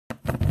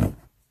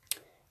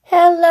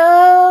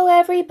Hello,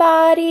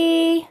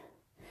 everybody.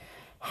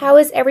 How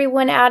is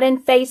everyone out in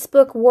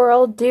Facebook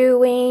world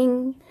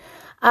doing?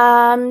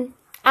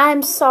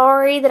 I'm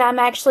sorry that I'm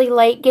actually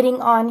late getting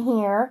on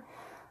here.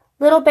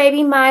 Little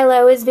baby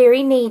Milo is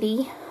very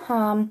needy.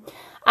 I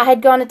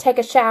had gone to take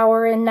a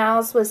shower and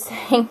Niles was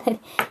saying that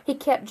he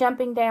kept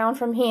jumping down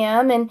from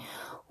him and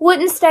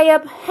wouldn't stay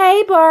up,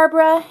 hey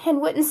Barbara,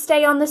 and wouldn't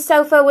stay on the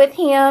sofa with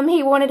him.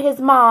 He wanted his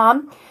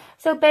mom.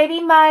 So baby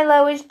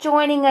Milo is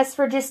joining us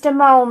for just a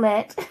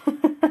moment.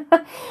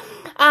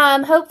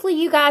 Hopefully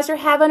you guys are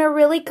having a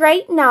really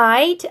great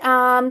night.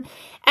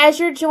 As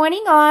you're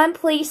joining on,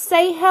 please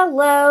say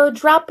hello,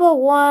 drop a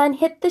 1,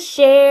 hit the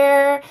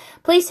share.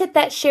 Please hit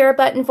that share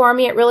button for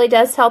me. It really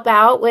does help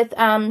out with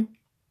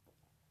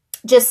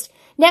just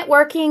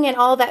networking and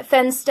all that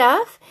fun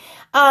stuff.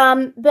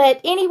 But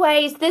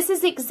anyways, this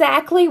is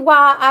exactly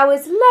why I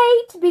was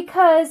late,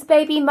 because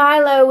baby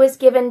Milo was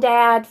giving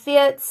Dad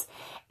fits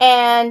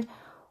and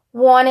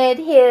wanted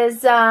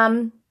his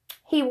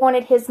he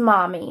wanted his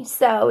mommy.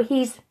 So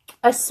he's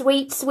a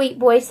sweet, sweet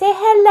boy. Say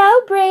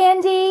hello,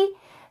 Brandy.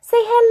 Say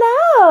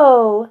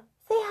hello.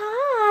 Say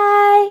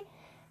hi.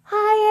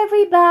 Hi,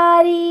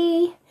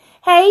 everybody.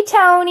 Hey,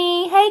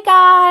 Tony. Hey,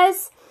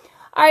 guys.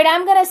 All right,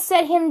 I'm going to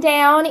set him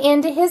down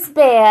into his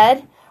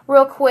bed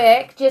real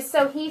quick, just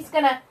so he's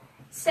going to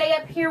stay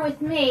up here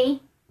with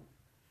me.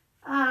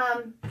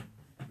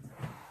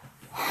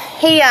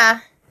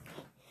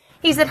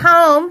 He's at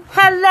home.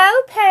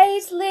 Hello,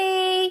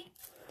 Paisley.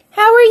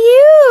 How are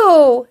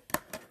you?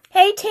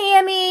 Hey,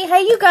 Tammy.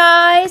 Hey, you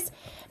guys.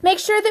 Make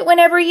sure that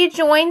whenever you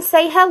join,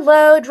 say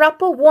hello,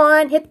 drop a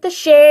 1, hit the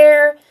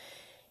share.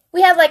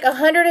 We had like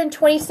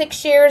 126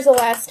 shares the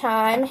last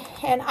time,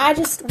 and I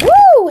just,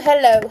 woo,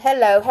 hello,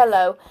 hello,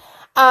 hello.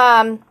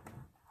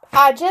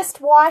 I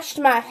just washed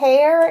my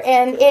hair,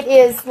 and it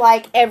is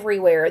like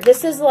everywhere.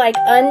 This is like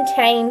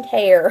untamed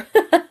hair.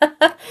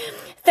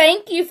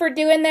 Thank you for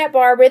doing that,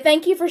 Barbara.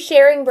 Thank you for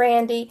sharing,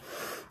 Brandy.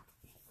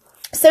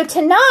 So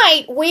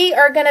tonight, we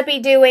are going to be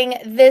doing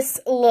this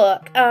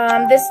look.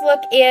 This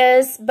look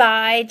is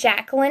by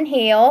Jacqueline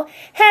Hill.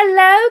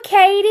 Hello,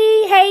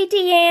 Katie. Hey,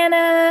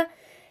 Deanna.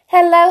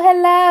 Hello,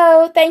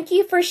 hello. Thank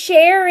you for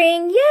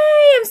sharing.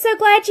 Yay, I'm so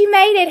glad you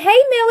made it. Hey,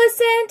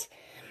 Millicent.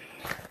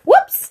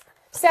 Whoops.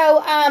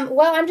 So,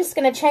 well, I'm just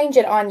going to change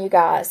it on you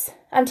guys.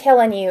 I'm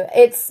telling you,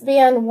 it's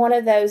been one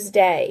of those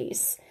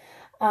days.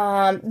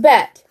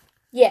 But,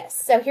 yes,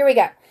 so here we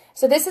go.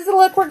 So this is the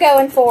look we're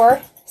going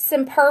for.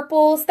 Some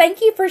purples.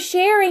 Thank you for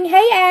sharing.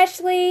 Hey,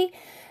 Ashley.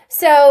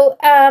 So,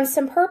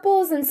 some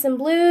purples and some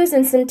blues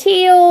and some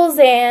teals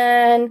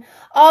and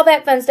all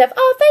that fun stuff.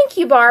 Oh, thank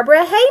you,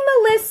 Barbara. Hey,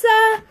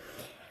 Melissa.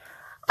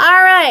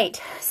 All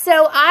right.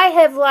 So, I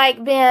have,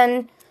 like,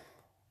 been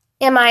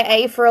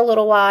MIA for a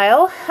little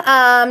while,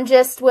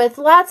 just with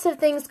lots of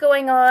things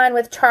going on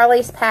with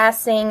Charlie's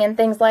passing and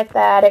things like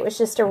that. It was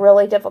just a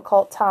really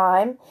difficult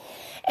time.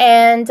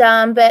 And,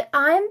 but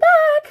I'm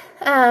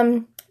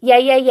back. Yay,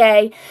 yay,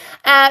 yay.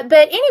 But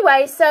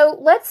anyway, so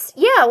let's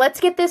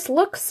get this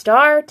look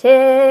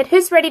started.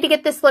 Who's ready to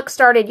get this look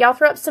started? Y'all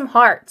throw up some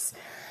hearts.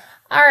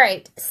 All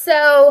right,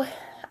 so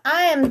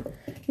I am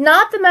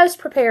not the most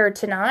prepared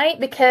tonight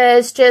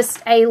because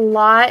just a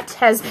lot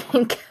has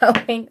been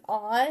going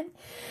on.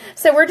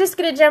 So we're just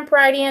going to jump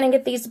right in and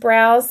get these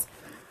brows.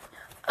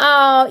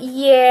 Oh,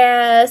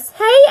 yes.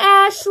 Hey,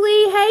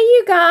 Ashley. Hey,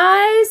 you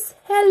guys.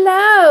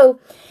 Hello.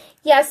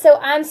 Yeah, so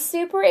I'm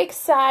super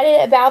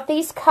excited about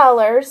these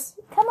colors.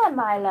 Come on,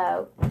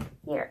 Milo.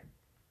 Here.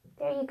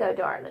 There you go,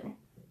 darling.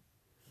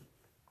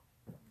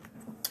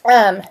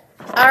 All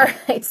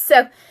right,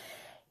 so,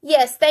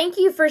 yes, thank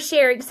you for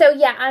sharing. So,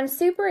 yeah, I'm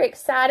super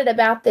excited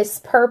about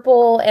this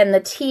purple and the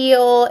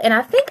teal, and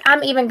I think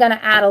I'm even going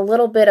to add a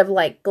little bit of,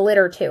 like,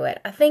 glitter to it.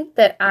 I think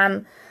that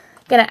I'm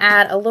going to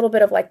add a little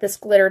bit of, like, this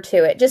glitter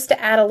to it, just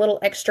to add a little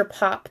extra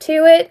pop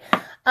to it.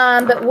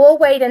 But we'll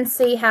wait and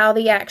see how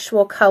the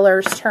actual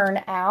colors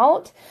turn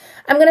out.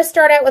 I'm going to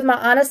start out with my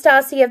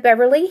Anastasia of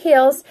Beverly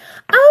Hills.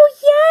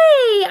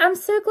 Oh, yay! I'm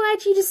so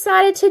glad you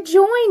decided to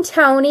join,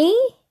 Tony.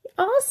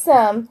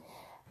 Awesome.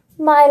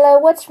 Milo,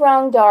 what's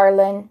wrong,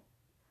 darling?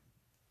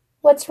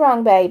 What's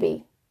wrong,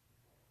 baby?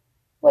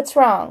 What's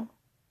wrong?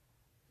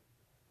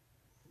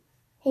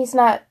 He's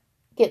not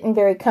getting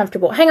very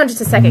comfortable. Hang on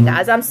just a second,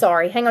 guys. I'm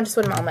sorry. Hang on just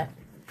one moment.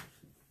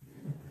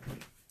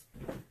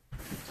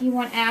 Do you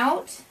want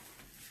out?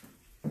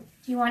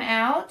 Do you want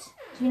out?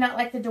 Do you not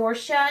like the door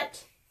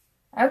shut?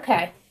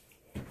 Okay.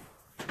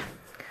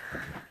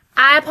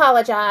 I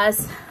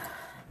apologize.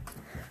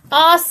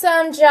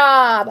 Awesome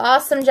job.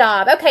 Awesome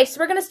job. Okay, so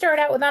we're going to start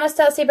out with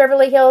Anastasia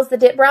Beverly Hills, the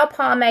Dip Brow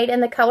Pomade in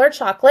the color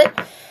chocolate.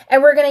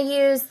 And we're going to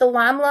use the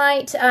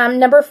Limelight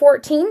number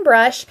 14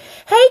 brush.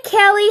 Hey,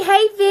 Kelly.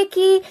 Hey,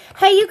 Vicky.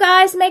 Hey, you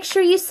guys, make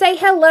sure you say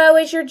hello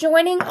as you're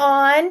joining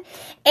on.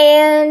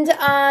 And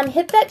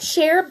hit that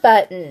share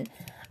button.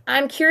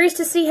 I'm curious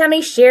to see how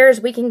many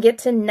shares we can get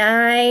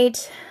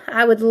tonight.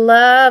 I would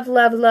love,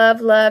 love,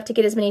 love, love to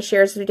get as many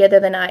shares as we did the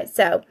other night.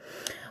 So,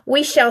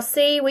 we shall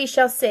see. We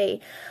shall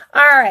see.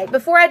 All right,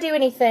 before I do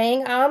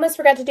anything, I almost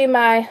forgot to do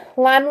my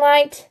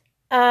Limelight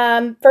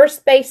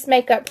First Base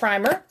Makeup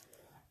Primer.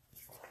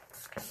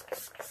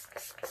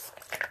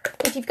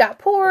 If you've got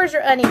pores or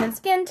uneven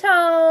skin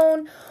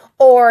tone,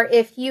 or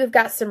if you've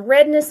got some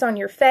redness on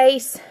your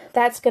face,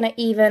 that's going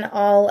to even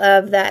all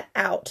of that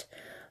out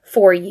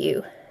for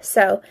you.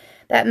 So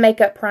that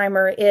makeup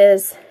primer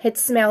it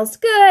smells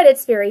good.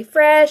 It's very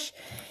fresh.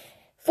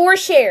 4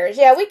 shares.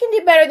 Yeah, we can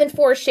do better than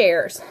 4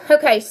 shares.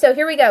 Okay, so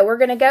here we go. We're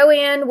going to go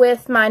in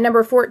with my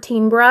number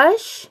 14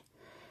 brush.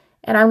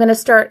 And I'm going to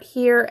start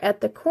here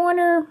at the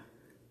corner.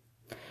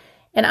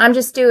 And I'm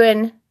just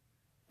doing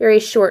very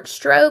short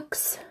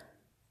strokes.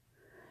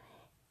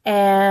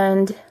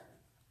 And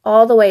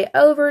all the way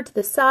over to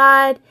the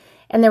side.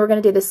 And then we're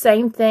going to do the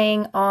same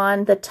thing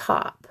on the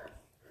top.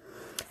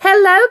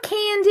 Hello,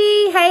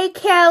 Candy. Hey,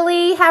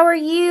 Kelly. How are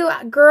you?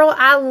 Girl,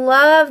 I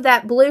love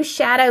that blue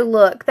shadow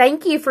look.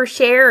 Thank you for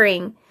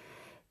sharing.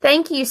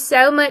 Thank you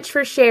so much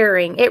for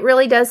sharing. It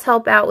really does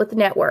help out with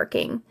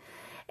networking.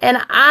 And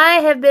I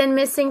have been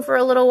missing for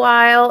a little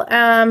while.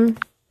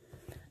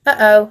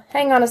 Uh-oh.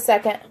 Hang on a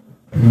second.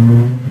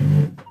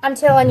 I'm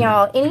telling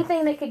y'all,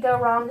 anything that could go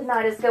wrong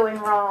tonight is going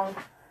wrong.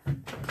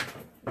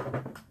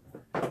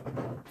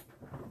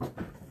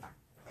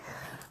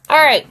 All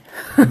right.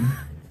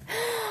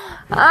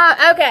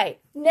 Okay,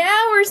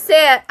 now we're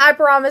set. I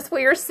promise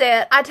we are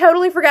set. I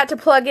totally forgot to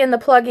plug in the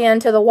plug-in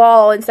to the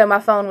wall, and so my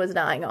phone was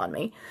dying on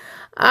me.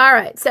 All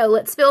right, so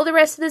let's fill the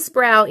rest of this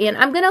brow in.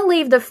 I'm going to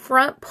leave the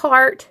front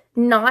part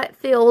not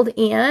filled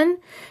in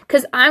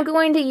because I'm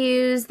going to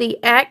use the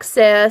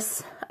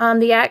excess from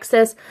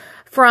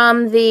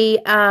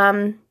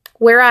the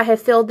where I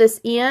have filled this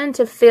in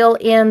to fill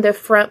in the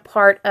front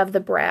part of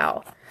the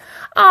brow.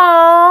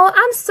 Oh,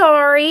 I'm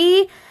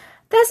sorry.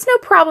 That's no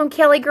problem,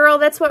 Kelly girl.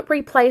 That's what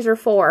replays are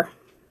for.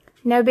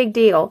 No big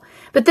deal.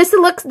 But this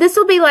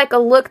will be like a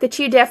look that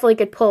you definitely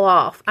could pull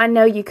off. I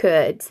know you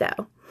could, so.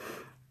 All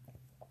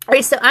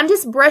right, so I'm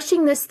just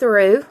brushing this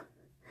through.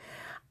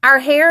 Our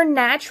hair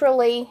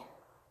naturally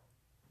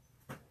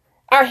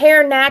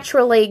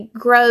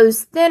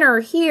grows thinner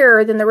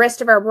here than the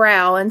rest of our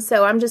brow, and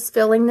so I'm just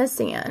filling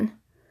this in.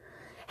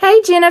 Hey,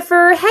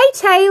 Jennifer. Hey,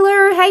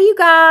 Taylor. Hey, you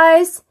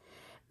guys.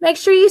 Make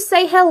sure you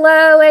say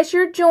hello as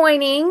you're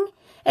joining.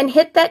 And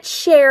hit that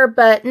share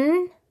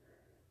button.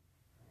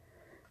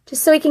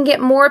 Just so we can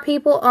get more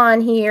people on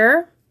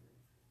here.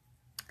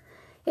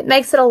 It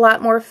makes it a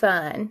lot more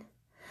fun.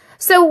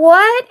 So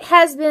what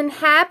has been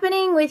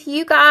happening with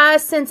you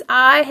guys since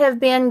I have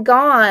been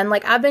gone?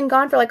 Like I've been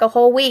gone for like a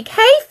whole week.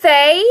 Hey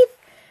Faith!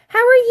 How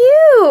are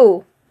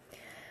you?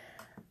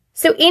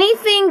 So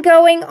anything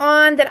going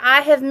on that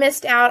I have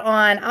missed out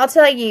on, I'll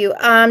tell you,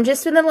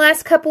 just in the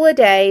last couple of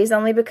days,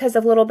 only because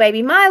of little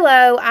baby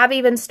Mylo, I've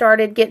even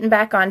started getting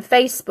back on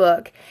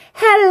Facebook.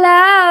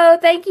 Hello!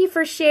 Thank you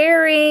for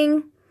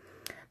sharing.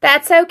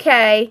 That's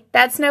okay.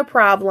 That's no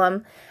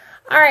problem.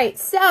 All right,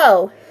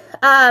 so,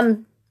 I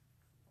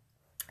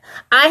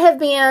have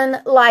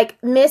been,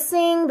 like,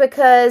 missing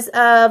because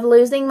of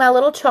losing my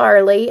little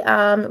Charlie.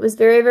 It was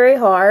very, very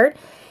hard.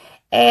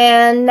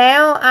 And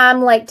now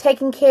I'm like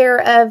taking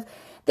care of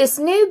this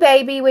new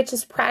baby, which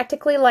is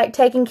practically like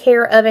taking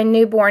care of a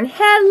newborn.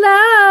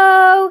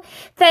 Hello!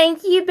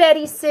 Thank you,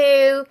 Betty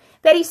Sue.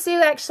 Betty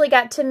Sue actually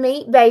got to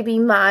meet baby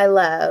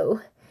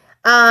Mylo.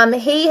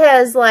 He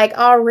has like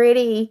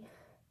already,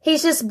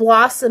 he's just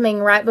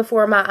blossoming right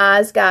before my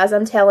eyes, guys.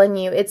 I'm telling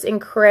you, it's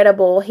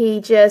incredible.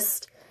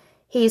 He's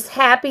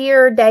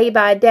happier day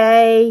by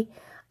day.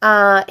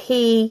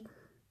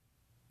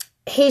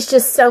 He's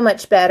just so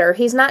much better.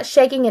 He's not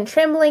shaking and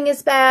trembling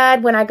as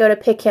bad when I go to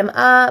pick him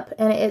up,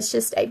 and it's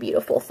just a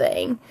beautiful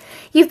thing.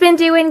 You've been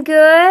doing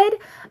good?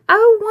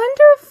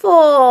 Oh,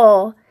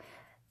 wonderful.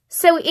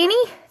 So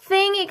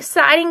anything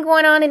exciting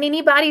going on in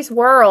anybody's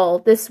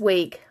world this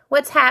week?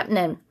 What's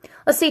happening?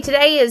 Let's see,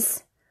 today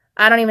is,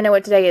 I don't even know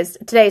what today is.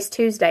 Today is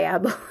Tuesday, I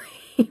believe.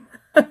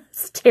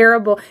 It's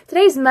terrible.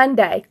 Today's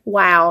Monday.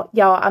 Wow,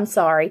 y'all, I'm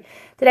sorry.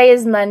 Today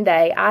is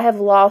Monday. I have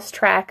lost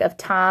track of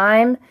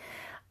time.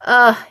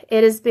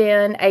 It has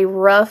been a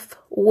rough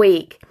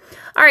week.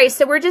 All right,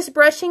 so we're just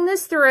brushing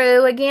this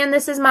through. Again,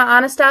 this is my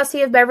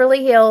Anastasia of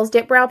Beverly Hills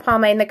Dip Brow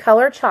Pomade in the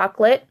color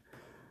Chocolate.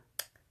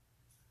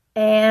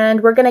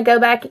 And we're going to go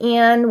back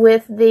in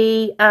with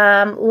the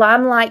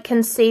Limelight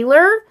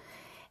Concealer.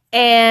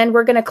 And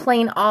we're going to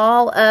clean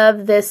all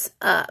of this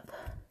up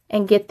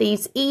and get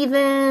these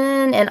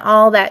even and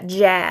all that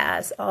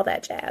jazz. All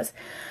that jazz.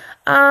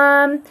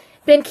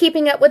 Been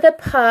keeping up with the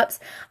pups.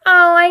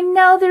 Oh, I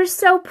know. They're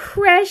so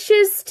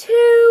precious,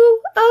 too.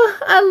 Oh,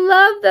 I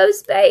love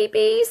those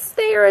babies.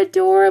 They are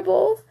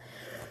adorable.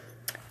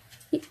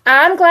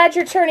 I'm glad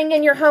you're turning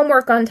in your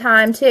homework on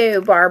time,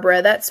 too,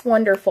 Barbara. That's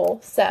wonderful.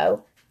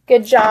 So,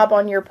 good job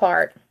on your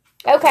part.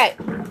 Okay.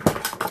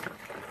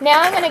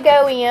 Now I'm going to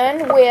go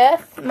in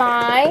with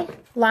my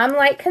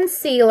Limelight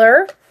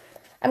Concealer.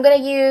 I'm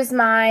going to use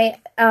my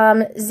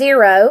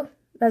Zero.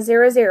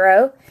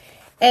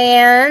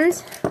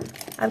 And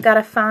I've got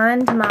to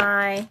find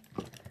my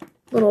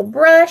little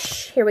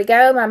brush. Here we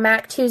go, my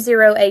MAC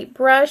 208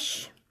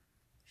 brush.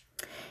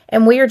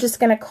 And we are just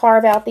going to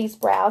carve out these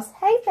brows.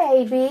 Hey,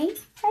 baby.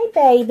 Hey,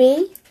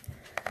 baby.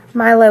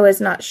 Mylo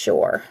is not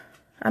sure.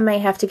 I may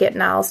have to get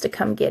Niles to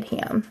come get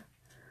him.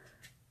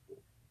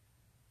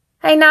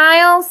 Hey,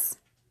 Niles.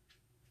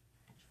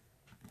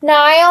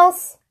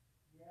 Niles.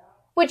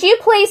 Would you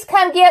please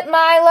come get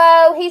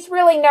Mylo? He's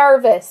really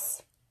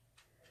nervous.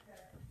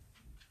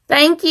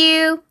 Thank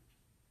you.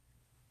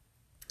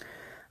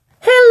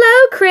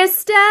 Hello,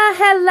 Krista.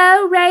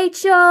 Hello,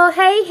 Rachel.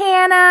 Hey,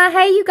 Hannah.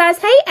 Hey, you guys.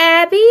 Hey,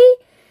 Abby.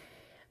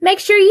 Make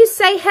sure you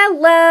say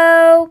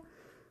hello.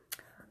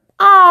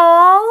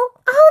 Oh,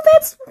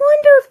 that's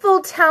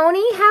wonderful,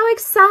 Tony. How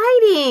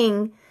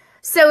exciting.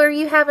 So are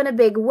you having a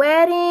big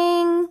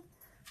wedding?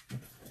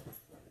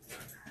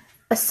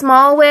 A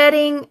small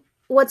wedding?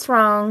 What's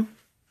wrong?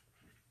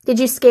 Did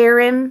you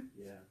scare him?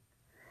 Yeah.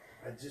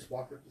 I just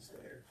walked up the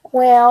stairs.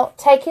 Well,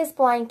 take his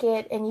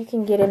blanket and you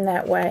can get him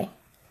that way.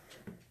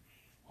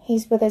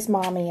 He's with his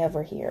mommy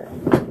over here.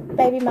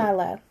 Baby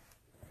Mylo.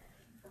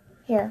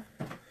 Here.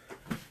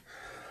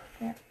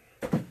 Here.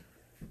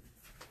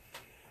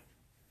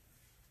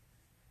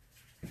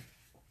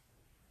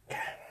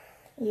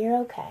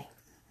 You're okay.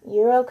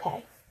 You're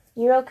okay.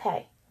 You're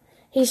okay.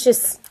 He's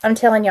just, I'm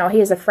telling y'all,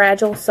 he is a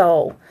fragile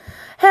soul.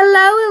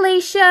 Hello,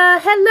 Alicia.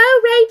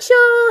 Hello,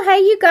 Rachel. Hey,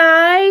 you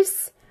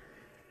guys.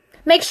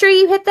 Make sure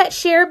you hit that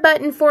share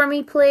button for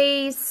me,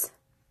 please.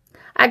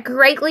 I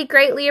greatly,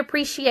 greatly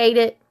appreciate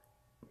it.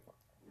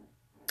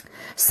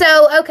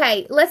 So,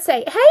 okay, let's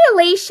say, hey,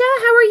 Alicia,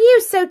 how are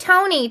you? So,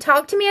 Tony,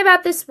 talk to me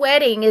about this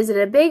wedding. Is it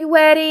a big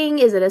wedding?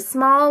 Is it a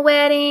small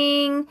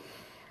wedding?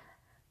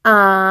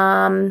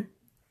 Yeah,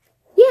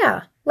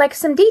 like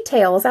some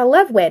details. I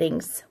love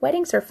weddings.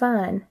 Weddings are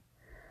fun.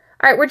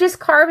 All right, we're just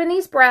carving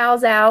these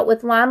brows out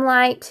with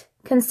Limelight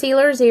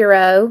Concealer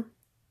Zero.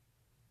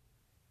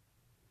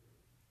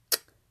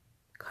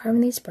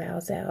 Carving these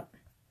brows out.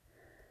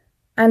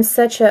 I'm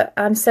such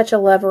a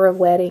lover of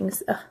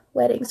weddings.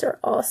 Weddings are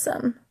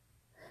awesome.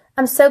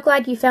 I'm so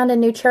glad you found a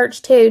new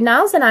church too.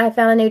 Niles and I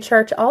found a new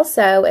church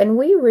also, and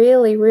we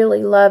really,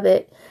 really love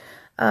it.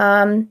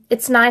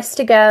 It's nice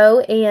to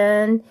go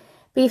and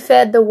be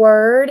fed the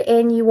word,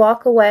 and you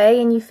walk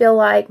away and you feel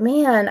like,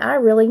 man, I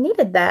really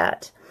needed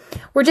that.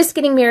 We're just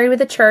getting married with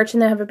the church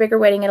and then have a bigger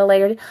wedding at a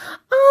later.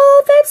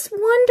 Oh, that's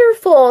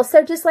wonderful.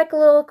 So just like a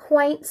little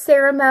quaint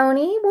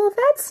ceremony. Well,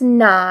 that's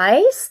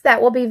nice.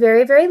 That will be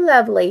very, very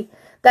lovely.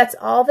 That's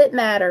all that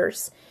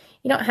matters.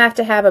 You don't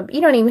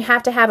even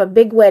have to have a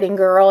big wedding,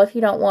 girl, if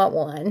you don't want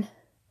one.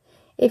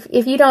 If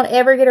you don't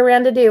ever get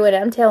around to do it,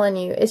 I'm telling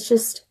you, it's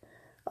just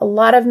a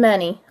lot of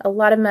money. A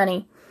lot of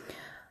money.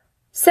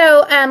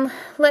 So,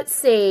 let's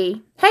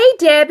see. Hey,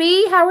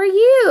 Debbie, how are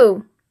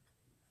you?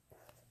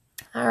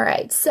 All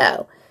right,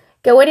 so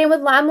going in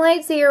with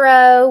Limelight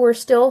Zero. We're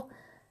still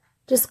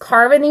just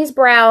carving these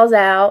brows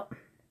out.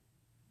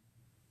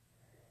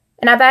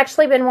 And I've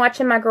actually been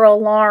watching my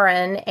girl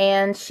Lauren,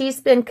 and she's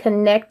been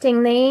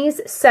connecting these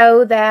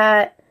so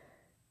that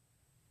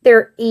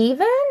they're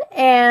even.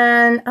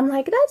 And I'm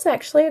like, that's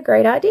actually a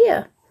great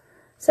idea.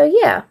 So,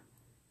 yeah.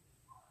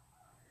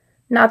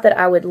 Not that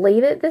I would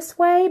leave it this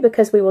way,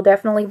 because we will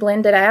definitely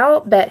blend it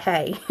out, but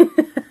hey.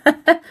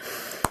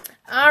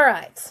 All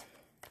right.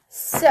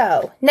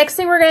 So, next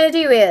thing we're going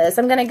to do is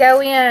I'm going to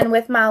go in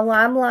with my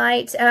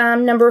Limelight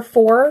number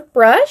 4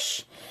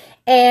 brush.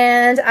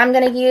 And I'm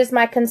going to use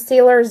my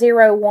Concealer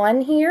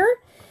 01 here.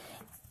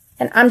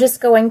 And I'm just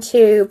going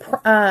to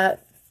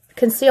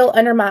conceal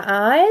under my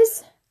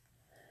eyes.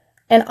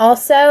 And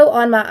also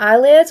on my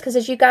eyelids. Because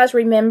as you guys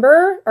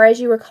remember, or as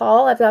you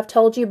recall, I've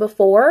told you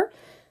before,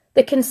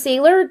 the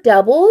concealer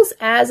doubles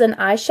as an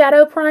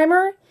eyeshadow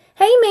primer.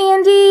 Hey,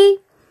 Mandy.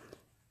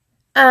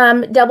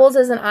 Doubles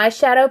as an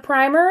eyeshadow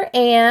primer,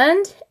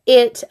 and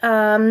it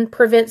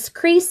prevents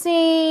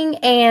creasing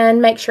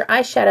and makes your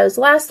eyeshadows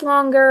last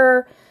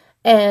longer,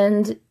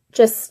 and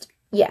just,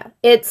 yeah,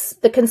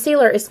 the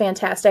concealer is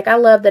fantastic. I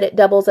love that it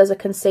doubles as a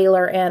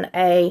concealer and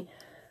a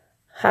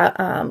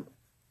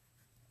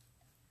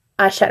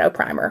eyeshadow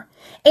primer.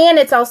 And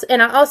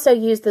I also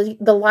use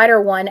the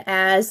lighter one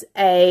as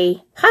a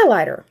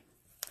highlighter.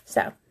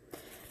 So,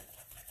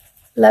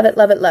 love it,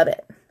 love it, love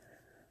it.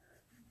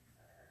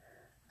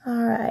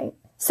 All right.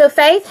 So,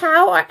 Faith,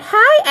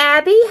 hi,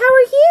 Abby. How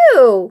are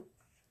you?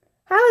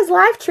 How is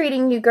life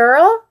treating you,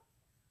 girl?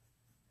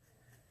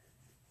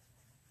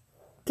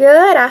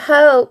 Good, I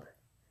hope.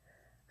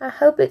 I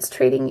hope it's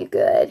treating you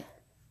good.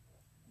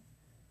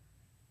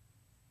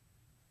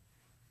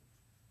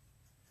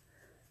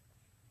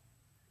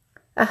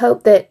 I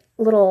hope that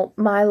little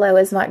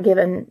Mylo is not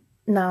giving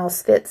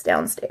Niles fits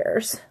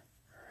downstairs.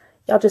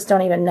 Y'all just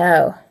don't even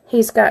know.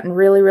 He's gotten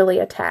really, really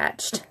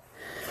attached.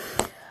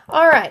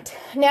 All right,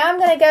 now I'm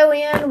going to go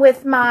in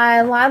with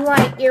my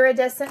Limelight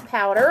Iridescent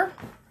Powder.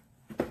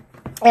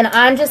 And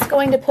I'm just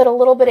going to put a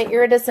little bit of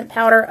iridescent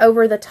powder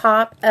over the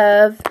top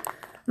of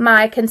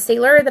my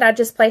concealer that I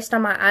just placed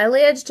on my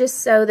eyelids, just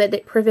so that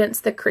it prevents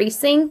the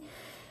creasing.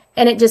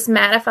 And it just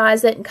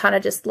mattifies it and kind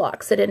of just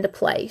locks it into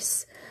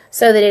place.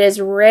 so that it is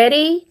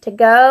ready to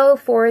go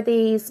for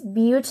these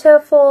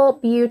beautiful,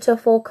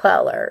 beautiful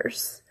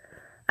colors.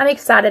 I'm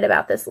excited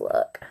about this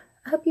look.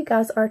 I hope you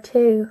guys are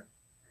too.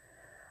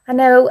 I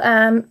know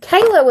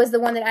Kayla was the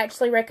one that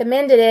actually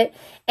recommended it,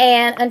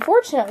 and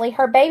unfortunately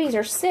her babies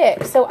are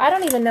sick, so I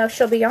don't even know if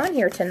she'll be on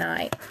here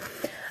tonight.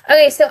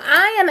 Okay, so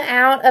I am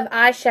out of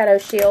eyeshadow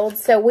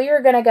shields, so we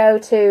are going to go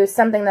to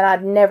something that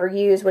I've never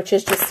used, which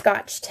is just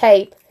Scotch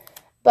tape.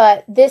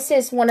 But this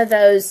is one of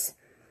those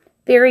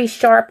very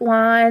sharp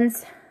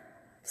lines,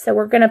 so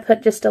we're going to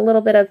put just a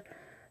little bit of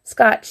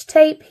Scotch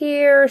tape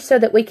here so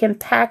that we can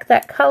pack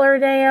that color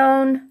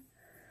down.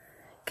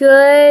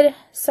 Good.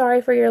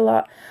 Sorry for your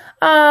loss.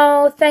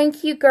 Oh,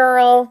 thank you,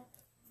 girl.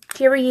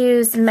 Do you ever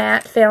use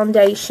matte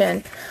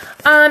foundation?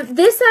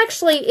 This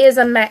actually is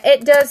a matte.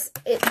 It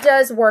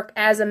does work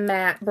as a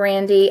matte,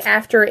 Brandy.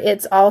 After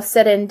it's all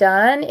said and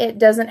done, it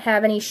doesn't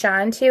have any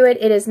shine to it.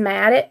 It is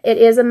matte. It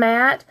is a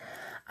matte.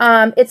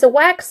 It's a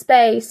wax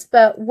base,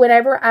 but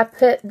whenever I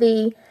put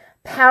the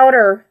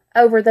powder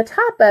over the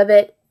top of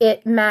it,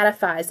 it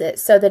mattifies it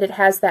so that it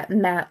has that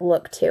matte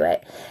look to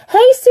it.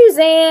 Hey,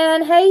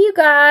 Suzanne. Hey, you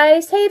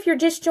guys. Hey, if you're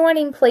just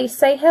joining, please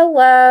say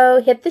hello.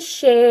 Hit the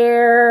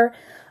share.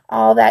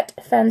 All that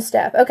fun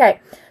stuff. Okay,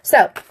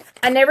 so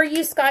I never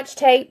use Scotch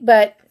tape,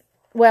 but,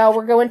 well,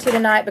 we're going to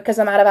tonight because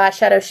I'm out of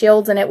eyeshadow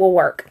shields and it will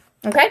work.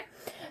 Okay,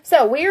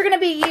 so we are going to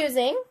be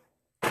using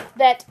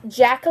that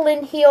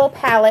Jaclyn Hill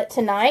palette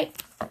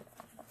tonight.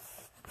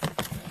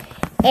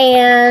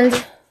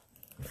 And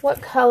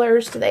what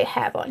colors do they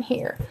have on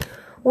here?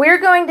 We're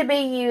going to be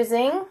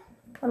using,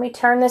 let me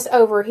turn this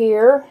over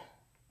here.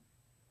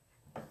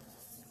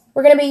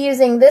 We're going to be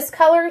using this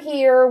color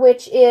here,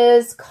 which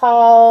is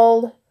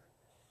called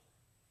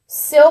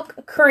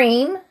Silk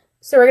Cream.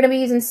 So we're going to be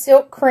using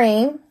Silk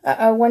Cream.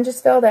 Uh-oh, one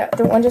just fell out.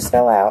 The one just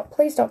fell out.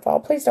 Please don't fall.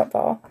 Please don't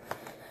fall.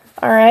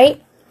 All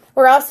right.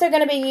 We're also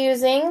going to be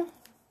using,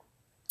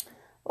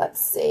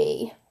 let's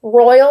see,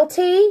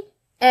 Royalty.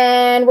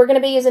 And we're going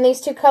to be using these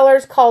two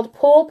colors called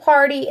Pool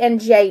Party and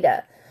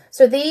Jada.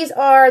 So these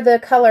are the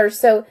colors.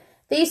 So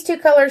these two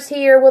colors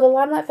here, will the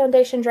Limelight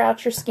Foundation dry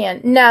out your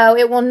skin? No,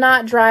 it will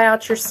not dry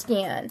out your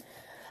skin.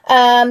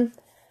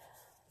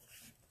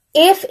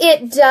 If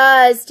it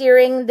does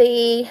during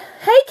the...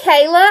 Hey,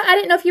 Kayla, I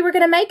didn't know if you were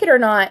going to make it or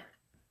not.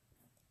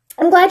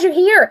 I'm glad you're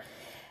here.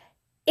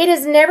 It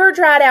has never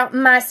dried out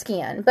my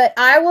skin, but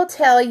I will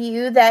tell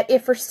you that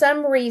if for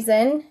some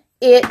reason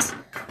it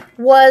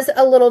was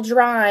a little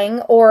drying,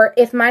 or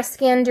if my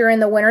skin during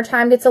the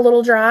wintertime gets a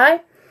little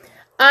dry,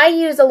 I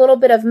use a little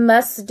bit of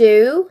Must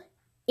Do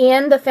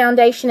in the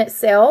foundation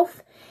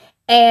itself,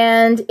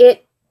 and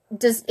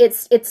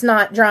it's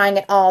not drying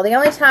at all. The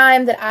only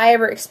time that I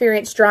ever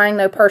experienced drying,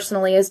 though,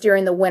 personally, is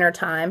during the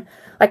wintertime.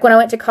 Like when I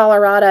went to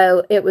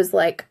Colorado, it was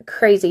like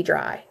crazy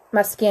dry.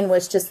 My skin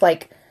was just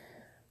like,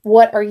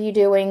 what are you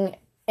doing?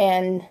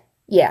 And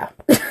yeah.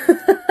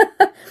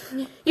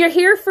 You're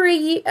here for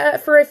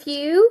a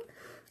few?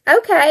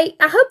 Okay.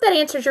 I hope that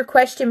answers your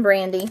question,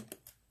 Brandy.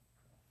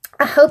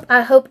 I hope.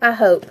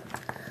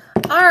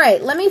 All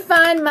right, let me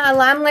find my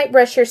Limelight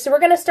brush here. So we're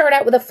going to start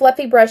out with a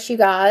fluffy brush, you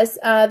guys.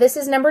 This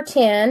is number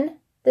 10.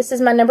 This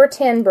is my number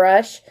 10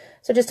 brush.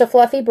 So just a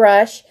fluffy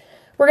brush.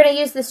 We're going to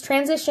use this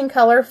transition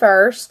color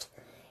first.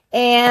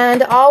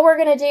 And all we're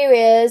going to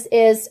do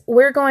is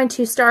we're going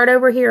to start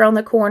over here on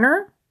the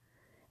corner.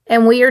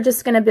 And we are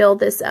just going to build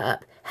this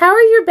up. How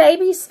are your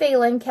babies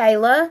feeling,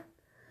 Kayla?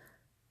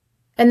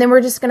 And then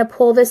we're just going to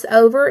pull this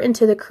over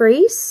into the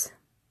crease.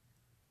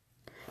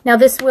 Now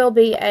this will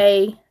be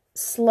a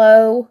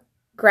slow,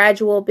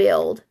 gradual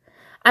build.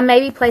 I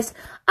maybe place...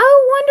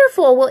 Oh,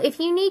 wonderful. Well, if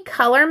you need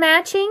color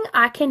matching,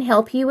 I can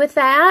help you with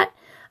that.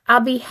 I'll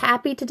be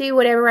happy to do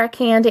whatever I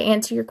can to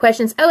answer your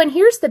questions. Oh, and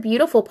here's the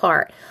beautiful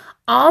part.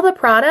 All the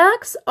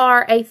products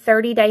are a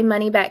 30-day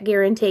money-back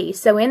guarantee.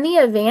 So in the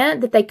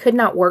event that they could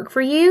not work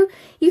for you,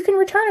 you can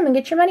return them and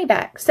get your money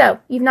back. So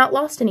you've not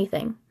lost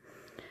anything.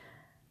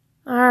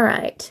 All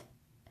right.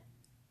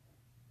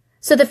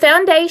 So the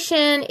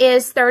foundation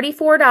is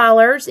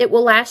 $34. It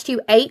will last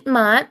you 8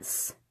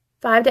 months,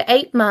 5 to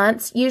 8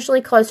 months,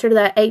 usually closer to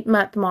that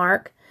 8-month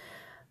mark.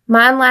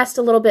 Mine lasts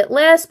a little bit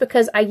less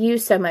because I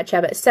use so much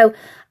of it. So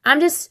I've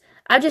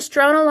just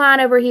drawn a line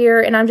over here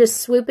and I'm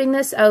just swooping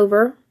this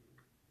over.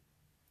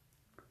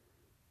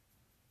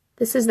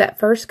 This is that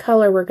first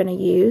color we're going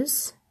to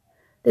use.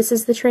 This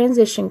is the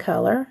transition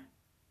color.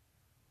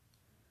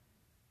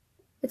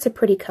 It's a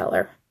pretty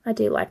color. I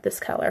do like this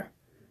color.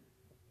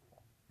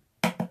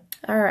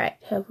 All right,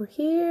 over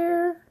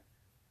here.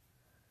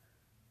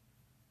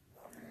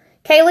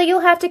 Kaylee, you'll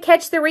have to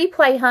catch the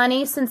replay,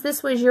 honey, since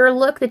this was your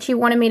look that you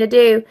wanted me to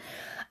do.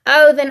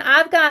 Oh, then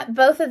I've got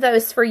both of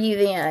those for you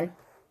then.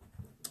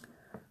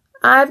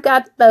 I've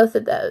got both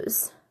of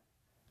those.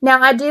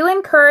 Now, I do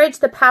encourage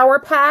the Power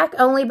Pack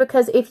only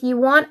because if you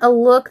want a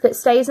look that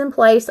stays in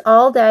place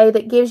all day,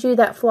 that gives you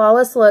that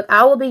flawless look,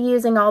 I will be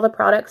using all the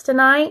products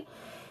tonight,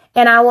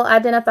 and I will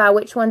identify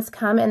which ones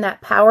come in that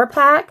Power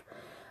Pack.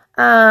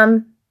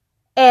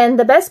 And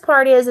the best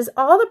part is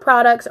all the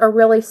products are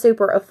really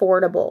super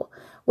affordable.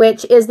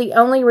 which is the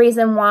only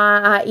reason why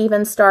I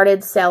even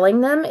started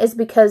selling them, is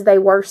because they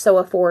were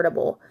so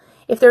affordable.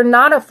 If they're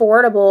not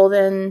affordable,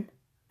 then,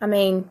 I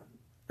mean,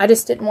 I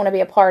just didn't want to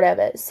be a part of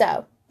it.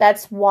 So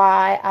that's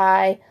why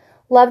I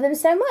love them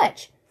so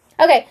much.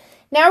 Okay,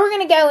 now we're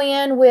going to go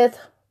in with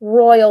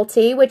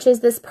Royalty, which is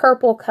this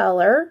purple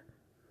color.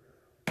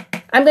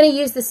 I'm going to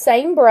use the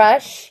same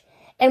brush,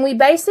 and we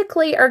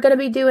basically are going to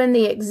be doing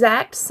the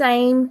exact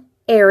same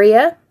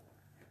area.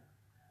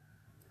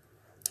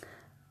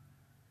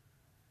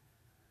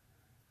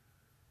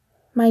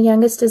 My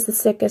youngest is the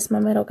sickest. My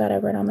middle got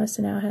over it almost,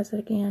 and now has it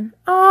again.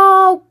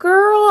 Oh,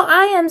 girl,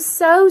 I am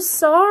so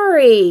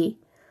sorry.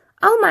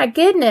 Oh, my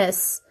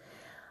goodness.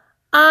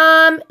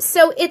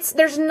 So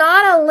there's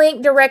not a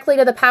link directly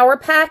to the Power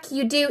Pack.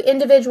 You do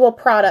individual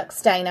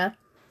products, Dana.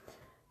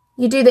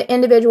 You do the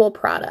individual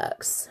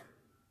products.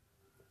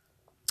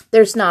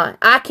 There's not.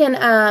 I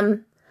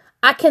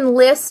can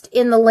list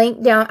in the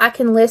link down. I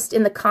can list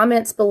in the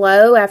comments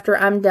below after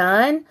I'm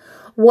done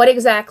what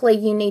exactly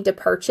you need to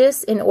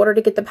purchase in order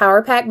to get the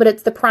Power Pack. But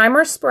it's the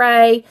primer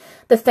spray,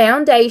 the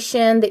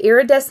foundation, the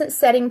iridescent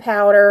setting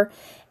powder,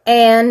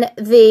 and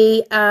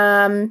the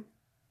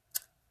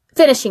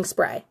finishing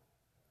spray.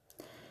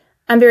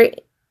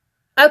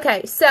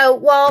 Okay, so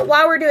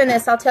while we're doing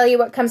this, I'll tell you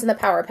what comes in the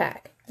Power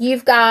Pack.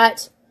 You've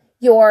got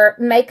your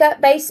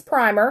makeup base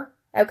primer,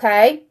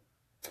 okay?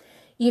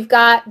 You've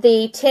got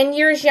the 10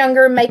 Years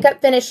Younger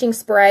makeup finishing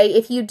spray.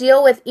 If you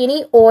deal with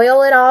any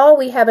oil at all,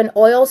 we have an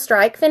oil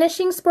strike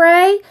finishing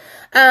spray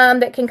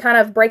that can kind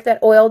of break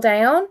that oil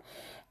down.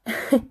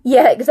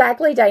 Yeah,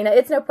 exactly, Dana.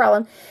 It's no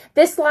problem.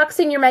 This locks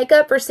in your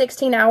makeup for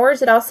 16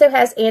 hours. It also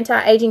has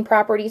anti-aging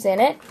properties in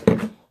it.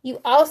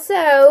 You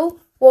also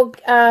will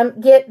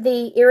get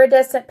the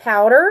iridescent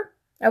powder,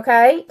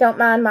 okay? Don't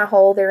mind my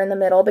hole there in the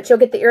middle, but you'll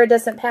get the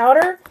iridescent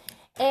powder.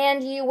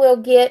 And you will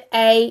get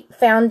a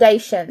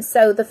foundation.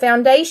 So the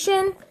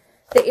foundation,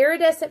 the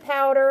iridescent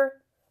powder,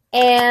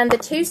 and the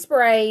 2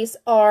 sprays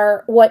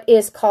are what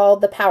is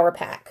called the Power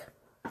Pack.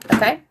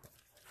 Okay?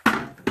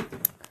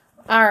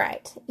 All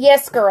right.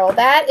 Yes, girl.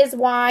 That is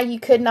why you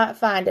could not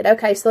find it.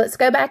 Okay, so let's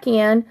go back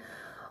in.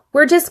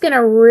 We're just going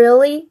to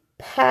really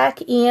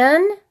pack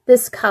in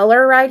this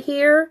color right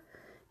here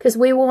because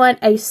we want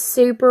a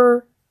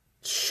super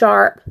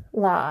sharp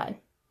line.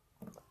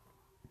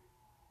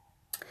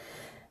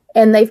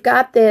 And they've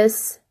got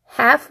this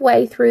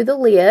halfway through the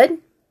lid.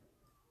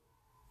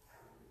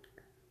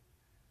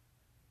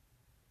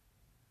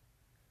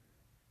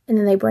 And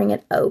then they bring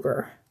it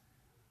over.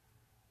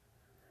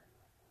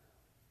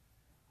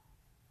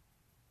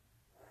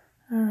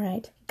 All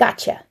right.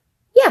 Gotcha.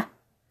 Yeah.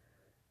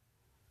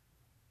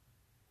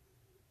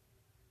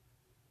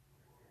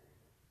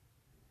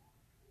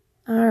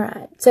 All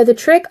right. So the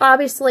trick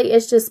obviously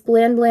is just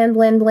blend, blend,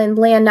 blend, blend,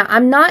 blend. Now,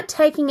 I'm not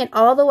taking it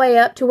all the way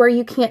up to where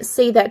you can't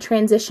see that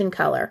transition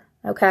color.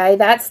 Okay.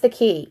 That's the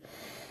key.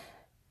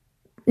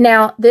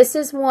 Now, this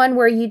is one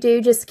where you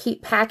do just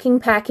keep packing,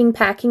 packing,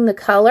 packing the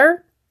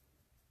color.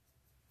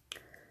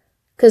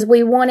 Because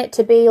we want it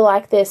to be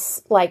like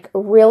this, like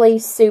really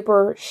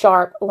super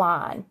sharp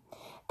line.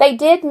 They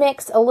did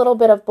mix a little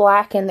bit of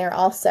black in there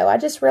also. I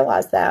just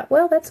realized that.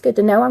 Well, that's good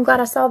to know. I'm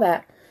glad I saw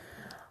that.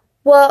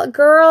 Well,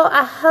 girl,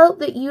 I hope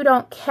that you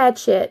don't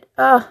catch it.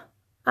 Oh,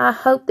 I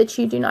hope that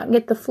you do not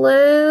get the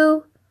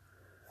flu.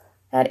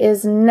 That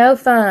is no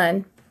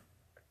fun.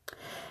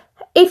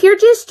 If you're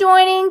just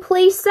joining,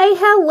 please say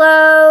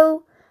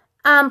hello.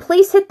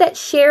 Please hit that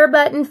share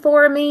button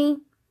for me.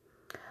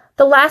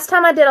 The last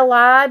time I did a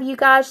live, you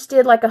guys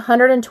did like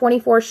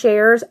 124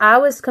 shares. I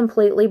was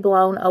completely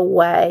blown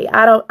away.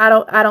 I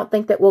don't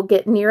think that we'll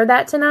get near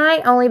that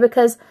tonight, only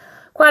because,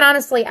 quite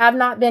honestly, I've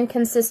not been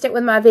consistent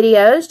with my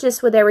videos,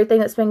 just with everything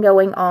that's been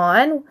going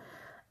on.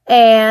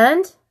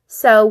 And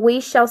so we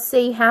shall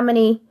see how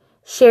many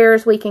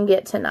shares we can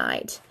get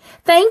tonight.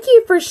 Thank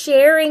you for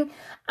sharing.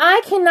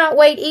 I cannot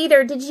wait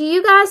either. Did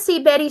you guys see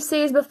Betty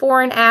Sue's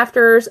before and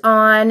afters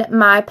on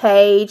my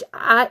page?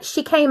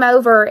 She came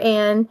over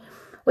and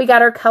we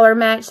got her color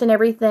matched and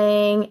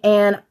everything,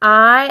 and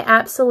I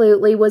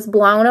absolutely was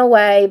blown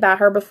away by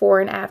her before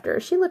and after.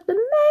 She looked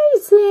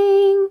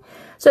amazing.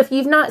 So if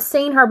you've not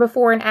seen her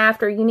before and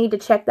after, you need to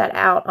check that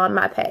out on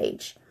my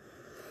page.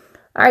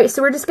 All right,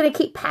 so we're just going to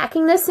keep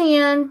packing this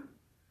in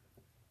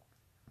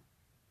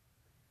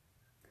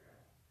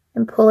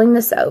and pulling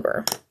this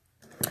over.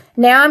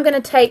 Now I'm going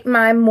to take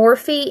my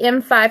Morphe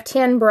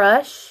M510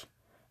 brush,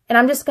 and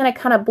I'm just going to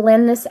kind of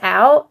blend this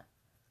out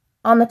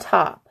on the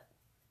top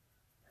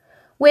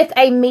with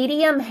a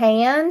medium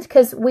hand,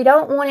 because we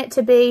don't want it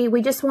to be,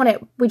 we just want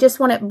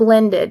it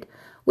blended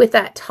with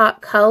that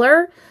top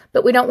color,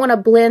 but we don't want to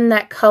blend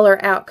that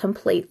color out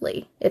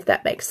completely, if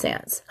that makes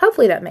sense.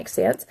 Hopefully that makes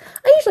sense.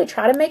 I usually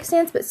try to make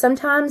sense, but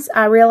sometimes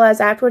I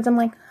realize afterwards, I'm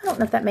like, I don't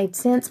know if that made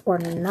sense or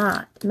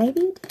not.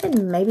 Maybe it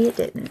did, maybe it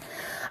didn't.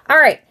 All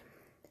right.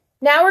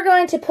 Now we're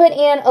going to put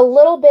in a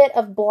little bit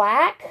of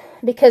black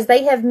because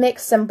they have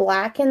mixed some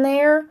black in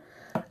there.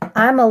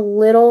 I'm a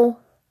little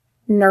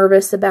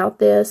nervous about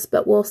this,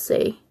 but we'll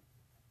see.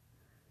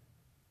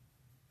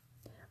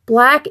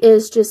 Black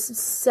is just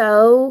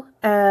so,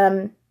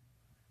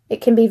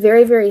 it can be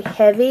very, very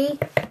heavy,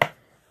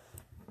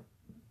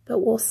 but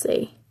we'll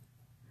see.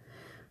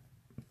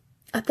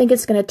 I think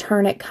it's going to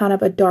turn it kind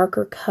of a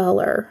darker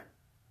color,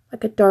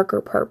 like a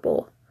darker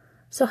purple.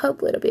 So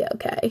hopefully it'll be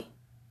okay.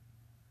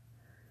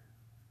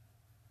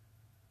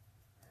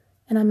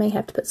 And I may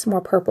have to put some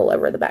more purple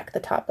over the back of the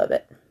top of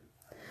it.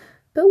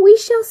 But we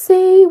shall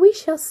see, we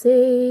shall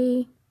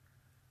see.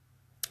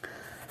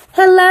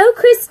 Hello,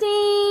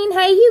 Christine.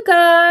 Hey, you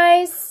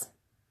guys.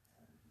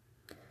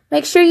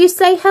 Make sure you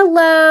say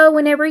hello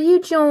whenever you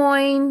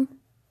join.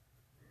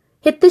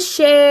 Hit the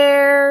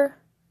share.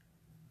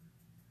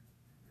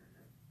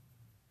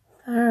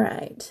 All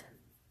right.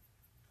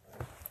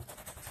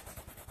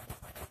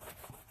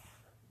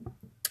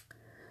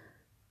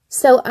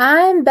 So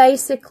I'm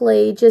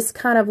basically just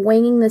kind of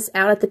winging this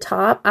out at the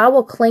top. I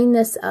will clean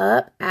this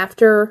up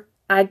after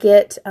I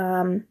get,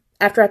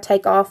 after I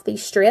take off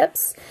these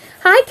strips.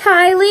 Hi,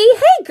 Kylie.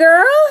 Hey,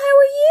 girl. How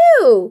are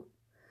you?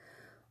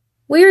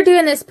 We are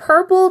doing this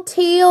purple,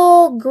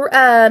 teal,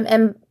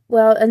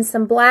 and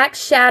some black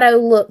shadow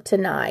look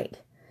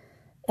tonight.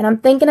 And I'm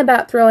thinking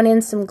about throwing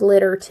in some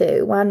glitter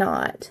too. Why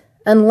not?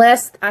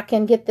 Unless I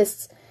can get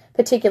this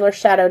particular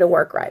shadow to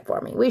work right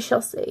for me. We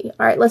shall see.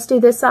 All right, let's do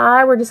this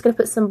eye. We're just going to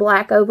put some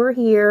black over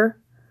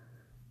here.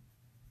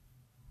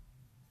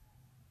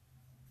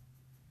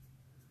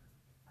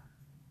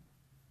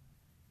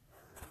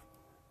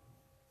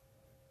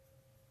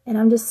 And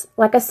I'm just,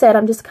 like I said,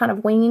 I'm just kind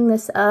of winging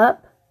this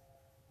up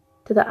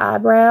to the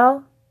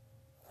eyebrow.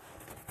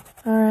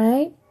 All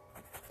right.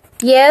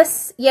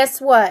 Yes. Yes,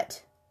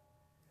 what?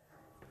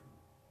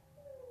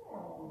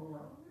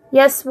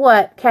 Yes,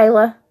 what,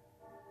 Kayla?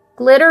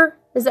 Glitter?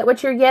 Is that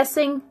what you're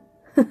guessing?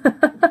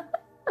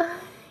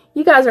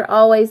 You guys are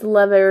always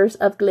lovers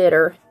of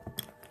glitter.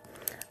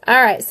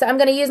 All right, so I'm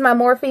going to use my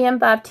Morphe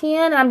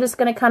M510, and I'm just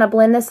going to kind of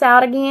blend this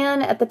out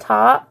again at the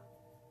top.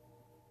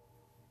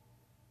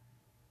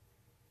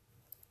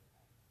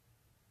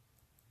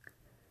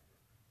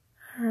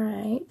 All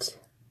right.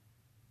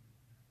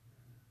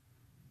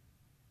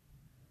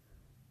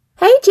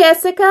 Hey,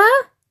 Jessica.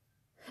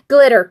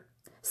 Glitter.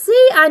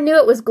 See, I knew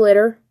it was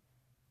glitter.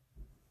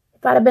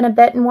 If I'd have been a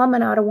betting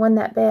woman, I'd have won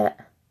that bet.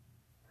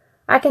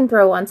 I can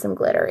throw on some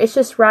glitter. It's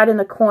just right in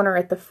the corner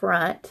at the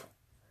front.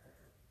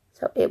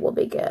 So it will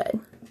be good.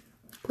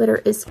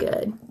 Glitter is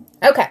good.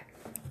 Okay.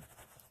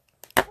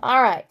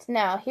 All right.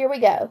 Now, here we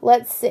go.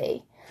 Let's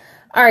see.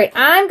 All right.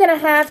 I'm going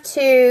to have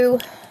to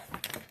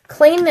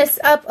clean this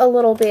up a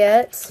little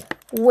bit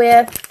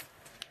with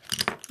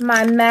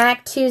my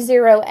MAC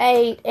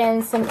 208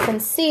 and some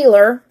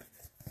concealer.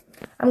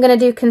 I'm going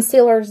to do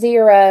concealer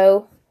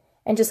 0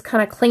 and just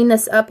kind of clean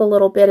this up a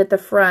little bit at the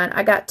front.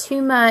 I got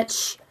too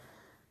much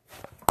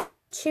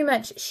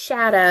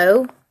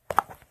shadow.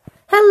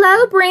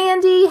 Hello,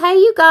 Brandy. Hey,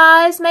 you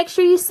guys. Make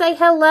sure you say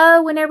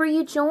hello whenever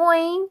you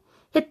join.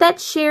 Hit that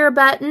share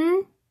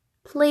button,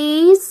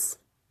 please.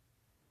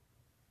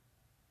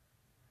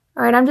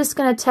 All right, I'm just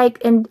going to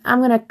take and I'm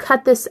going to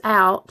cut this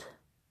out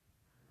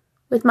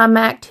with my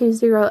MAC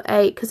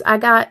 208 because I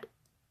got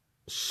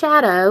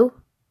shadow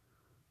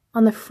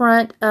on the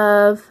front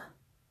of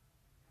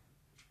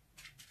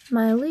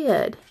my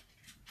lid.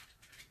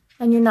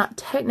 And you're not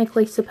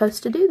technically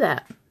supposed to do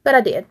that. But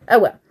I did. Oh,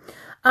 well.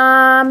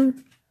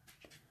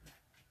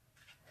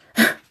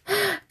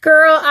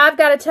 Girl, I've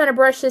got a ton of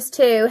brushes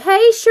too.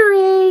 Hey,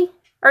 Cherie.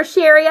 Or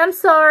Sherry, I'm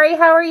sorry.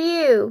 How are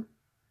you?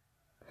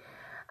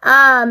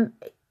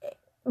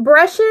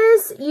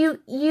 Brushes,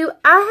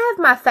 I have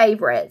my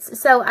favorites.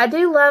 So I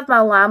do love my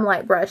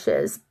Limelight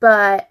brushes,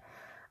 but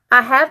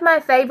I have my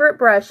favorite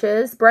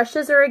brushes.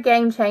 Brushes are a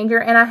game changer,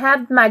 and I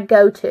have my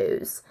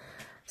go-tos.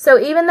 So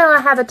even though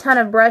I have a ton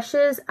of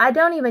brushes, I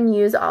don't even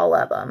use all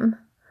of them.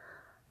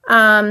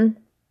 I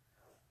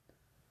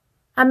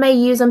may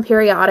use them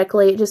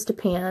periodically. It just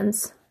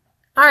depends.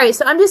 All right,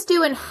 so I'm just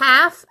doing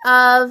half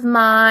of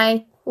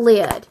my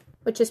lid,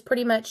 which is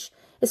pretty much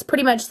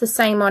the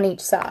same on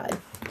each side.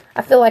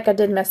 I feel like I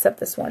did mess up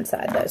this one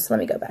side though, so let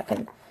me go back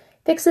and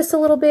fix this a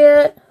little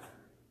bit.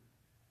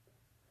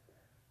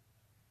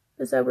 It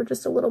was over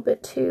just a little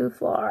bit too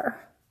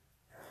far.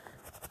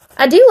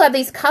 I do love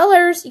these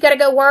colors. You got to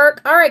go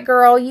work. All right,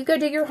 girl, you go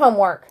do your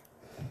homework.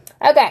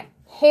 Okay,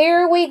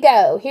 here we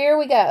go. Here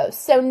we go.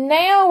 So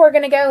now we're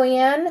going to go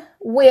in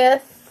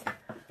with,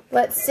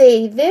 let's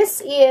see,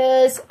 this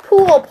is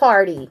Pool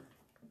Party.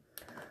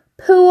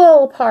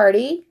 Pool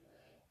Party.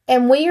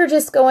 And we are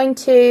just going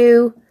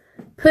to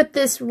put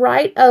this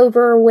right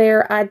over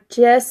where I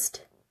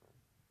just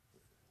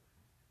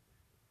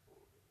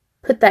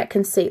put that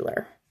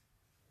concealer.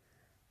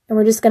 And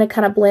we're just going to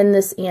kind of blend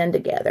this in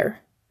together.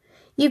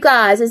 You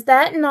guys, is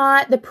that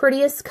not the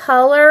prettiest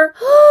color?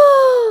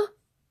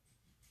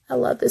 I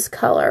love this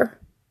color.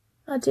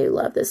 I do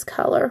love this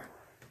color.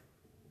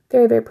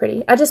 Very, very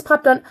pretty. I just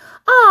popped on.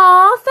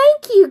 Aw,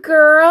 thank you,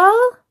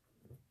 girl.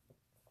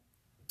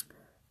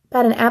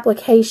 About an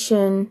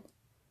application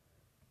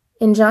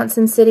in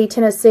Johnson City,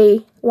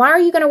 Tennessee. Why are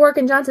you going to work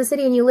in Johnson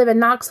City and you live in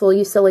Knoxville,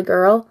 you silly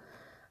girl?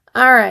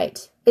 All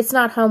right. It's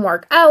not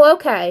homework. Oh,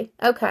 okay.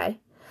 Okay.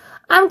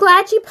 I'm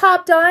glad you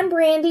popped on,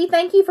 Brandy.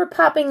 Thank you for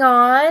popping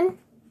on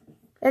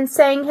and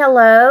saying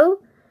hello.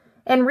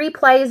 And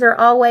replays are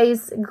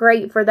always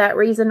great for that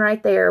reason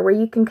right there, where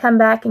you can come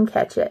back and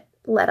catch it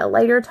at a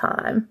later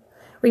time.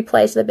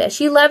 Replays are the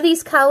best. You love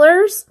these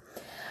colors?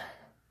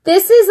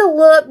 This is a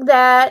look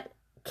that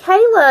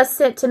Kayla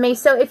sent to me.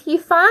 So if you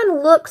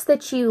find looks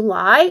that you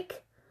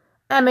like,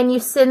 and you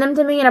send them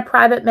to me in a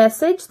private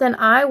message, then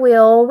I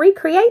will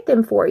recreate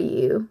them for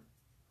you.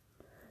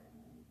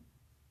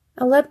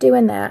 I love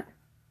doing that.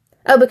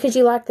 Oh, because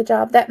you like the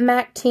job. That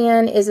MAC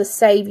 10 is a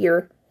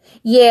savior.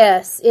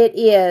 Yes, it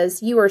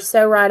is. You are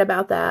so right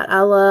about that. I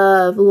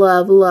love,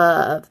 love,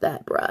 love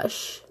that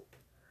brush.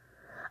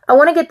 I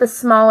want to get the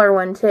smaller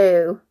one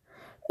too.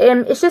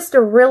 And it's just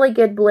a really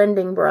good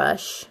blending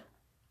brush.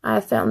 I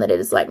have found that it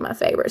is like my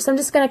favorite. So I'm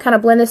just going to kind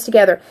of blend this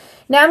together.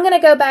 Now I'm going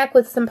to go back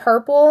with some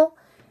purple.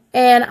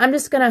 And I'm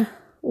just going to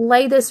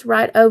lay this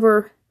right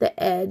over the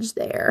edge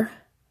there.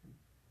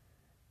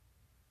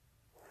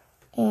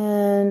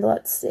 And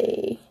let's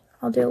see.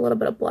 I'll do a little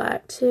bit of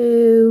black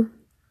too.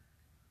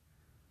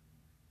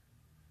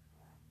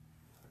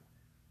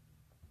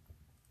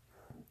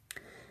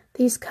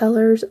 These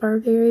colors are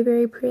very,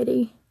 very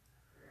pretty.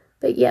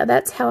 But yeah,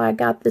 that's how I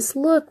got this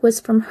look, was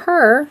from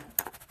her.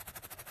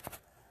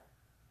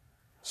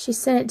 She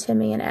sent it to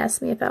me and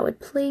asked me if I would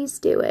please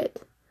do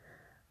it.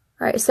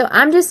 All right, so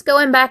I'm just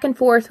going back and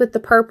forth with the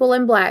purple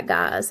and black,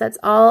 guys. That's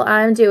all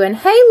I'm doing.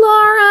 Hey,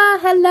 Laura.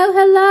 Hello,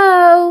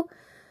 hello.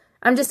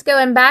 I'm just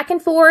going back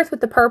and forth with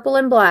the purple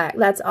and black.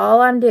 That's all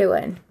I'm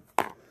doing.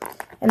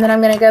 And then I'm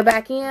going to go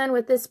back in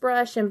with this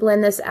brush and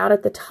blend this out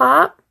at the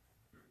top.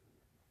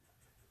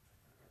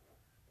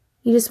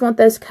 You just want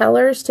those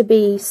colors to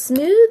be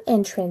smooth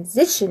and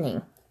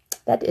transitioning.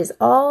 That is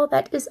all.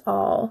 That is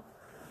all.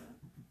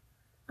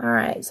 All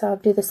right, so I'll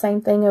do the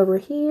same thing over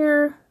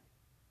here.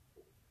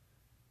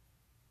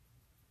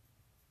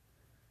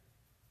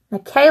 Now,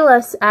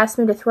 Kayla asked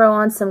me to throw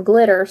on some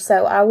glitter,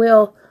 so I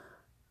will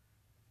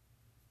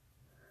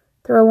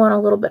throw on a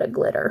little bit of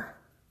glitter.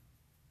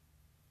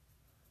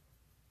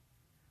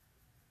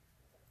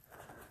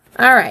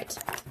 All right.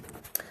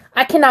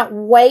 I cannot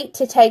wait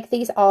to take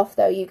these off,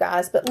 though, you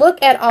guys. But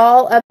look at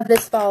all of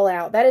this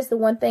fallout. That is the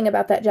one thing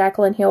about that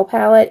Jaclyn Hill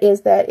palette,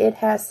 is that it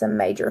has some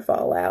major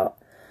fallout.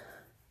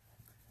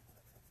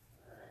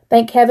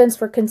 Thank heavens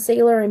for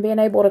concealer and being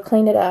able to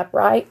clean it up,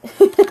 right?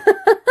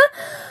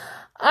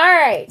 All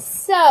right,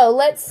 so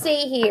let's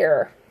see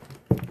here.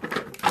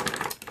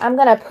 I'm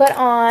going to put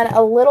on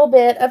a little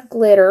bit of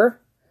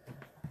glitter.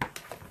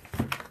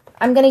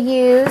 I'm going to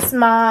use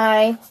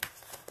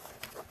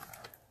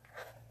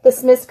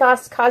this Miss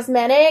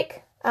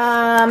Cosmetic.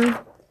 I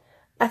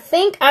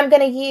think I'm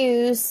going to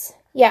use,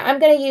 I'm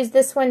going to use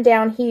this one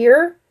down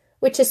here,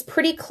 which is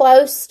pretty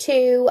close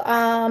to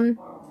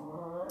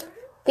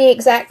the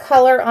exact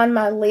color on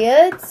my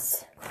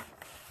lids.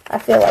 I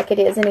feel like it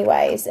is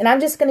anyways. And I'm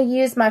just going to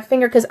use my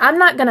finger because I'm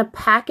not going to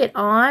pack it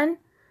on.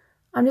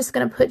 I'm just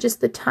going to put just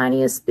the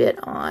tiniest bit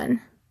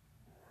on.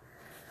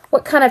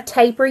 What kind of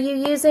tape are you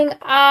using?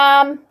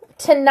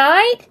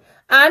 Tonight,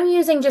 I'm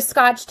using just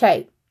Scotch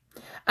tape.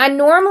 I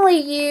normally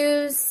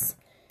use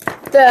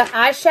the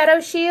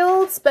eyeshadow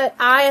shields, but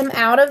I am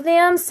out of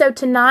them. So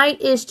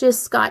tonight is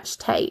just Scotch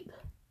tape.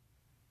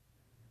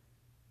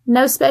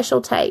 No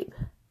special tape.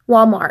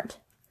 Walmart.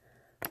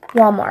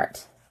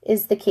 Walmart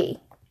is the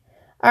key.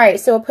 All right,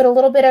 so we'll put a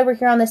little bit over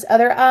here on this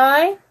other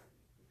eye.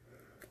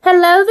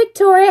 Hello,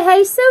 Victoria.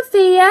 Hey,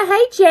 Sophia.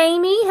 Hey,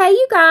 Jamie. Hey,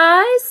 you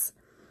guys.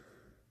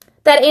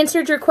 That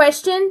answered your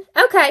question?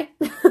 Okay.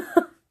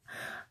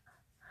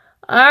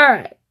 All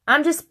right.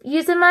 I'm just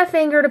using my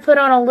finger to put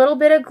on a little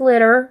bit of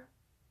glitter.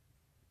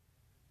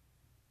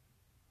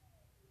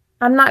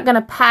 I'm not going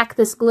to pack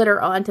this glitter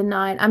on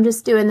tonight. I'm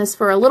just doing this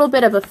for a little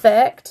bit of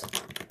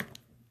effect.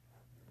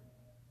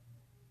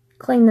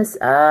 Clean this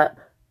up.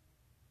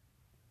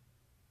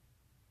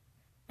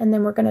 And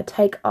then we're going to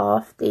take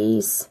off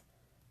these,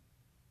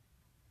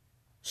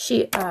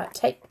 take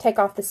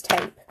off this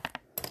tape.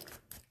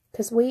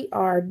 Because we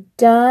are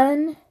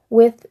done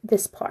with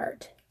this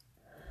part.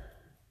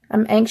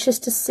 I'm anxious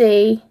to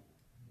see,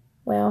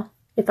 well,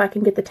 if I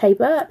can get the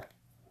tape up.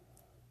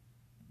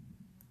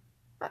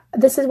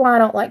 This is why I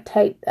don't like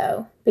tape,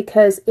 though,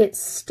 because it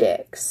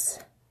sticks.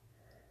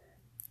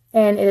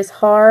 And it is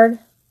hard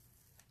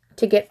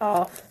to get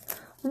off.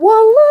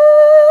 Voila!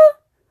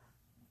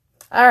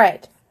 All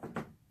right.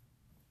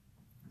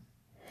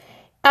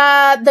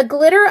 The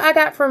glitter I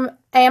got from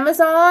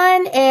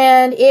Amazon,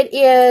 and it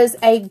is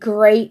a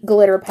great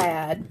glitter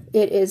pad.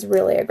 It is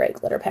really a great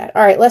glitter pad.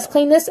 All right, let's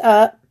clean this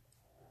up.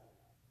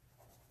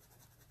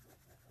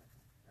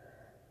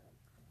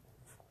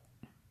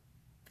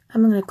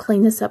 I'm going to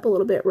clean this up a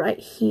little bit right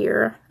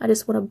here. I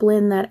just want to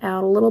blend that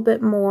out a little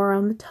bit more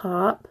on the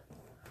top.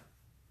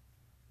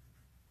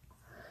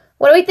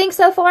 What do we think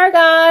so far,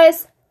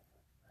 guys?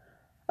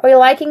 Are we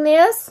liking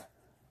this?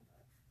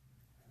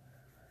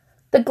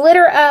 The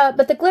glitter,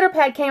 but the glitter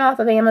pad came off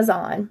of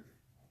Amazon.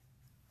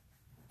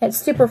 It's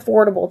super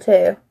affordable,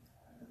 too.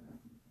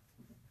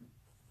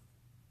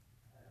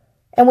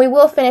 And we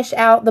will finish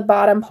out the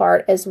bottom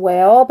part as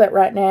well, but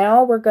right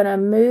now we're going to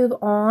move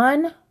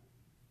on.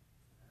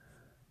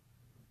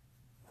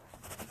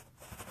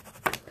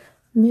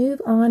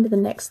 Move on to the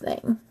next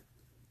thing.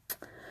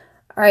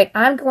 All right,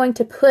 I'm going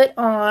to put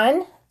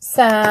on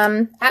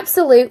some,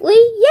 absolutely,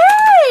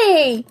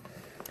 yay!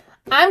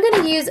 I'm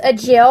going to use a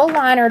gel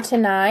liner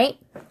tonight.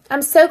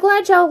 I'm so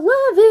glad y'all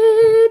love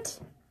it.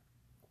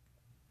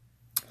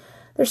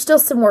 There's still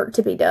some work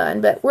to be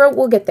done, but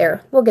we'll get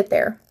there. We'll get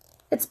there.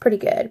 It's pretty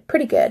good.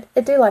 Pretty good.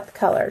 I do like the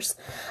colors.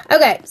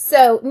 Okay,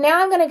 so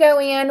now I'm going to go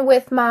in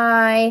with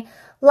my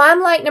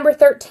Limelight number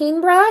 13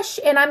 brush,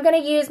 and I'm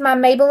going to use my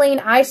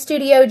Maybelline Eye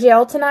Studio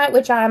Gel tonight,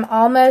 which I'm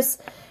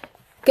almost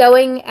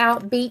going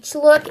out beach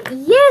look.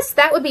 Yes,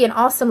 that would be an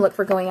awesome look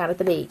for going out at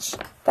the beach.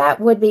 That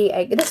would be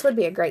this would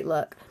be a great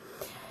look.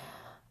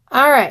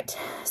 All right,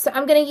 so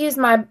I'm going to use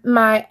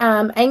my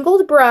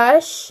angled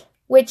brush,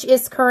 which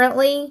is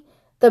currently,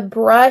 the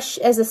brush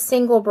as a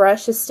single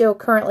brush is still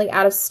currently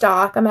out of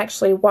stock. I'm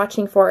actually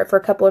watching for it for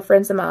a couple of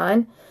friends of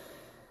mine.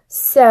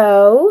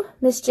 So,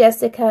 Miss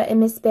Jessica and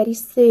Miss Betty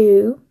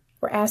Sue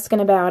were asking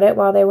about it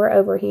while they were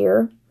over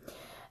here.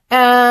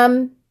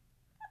 Okay,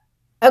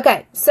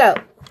 so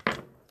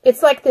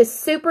it's like this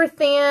super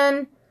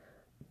thin,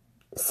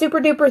 super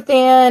duper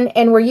thin,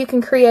 and where you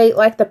can create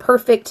like the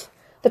perfect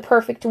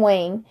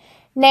wing.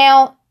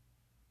 Now,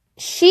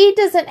 she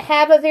doesn't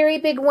have a very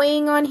big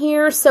wing on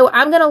here, so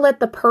I'm going to let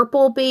the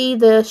purple be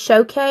the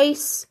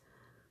showcase.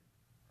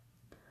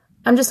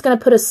 I'm just going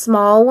to put a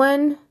small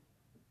one.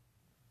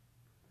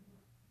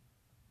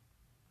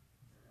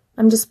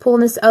 I'm just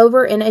pulling this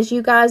over, and as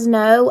you guys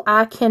know,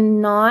 I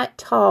cannot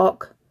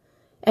talk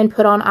and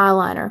put on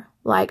eyeliner.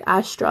 Like,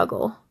 I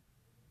struggle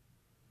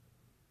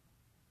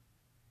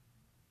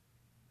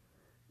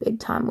big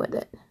time with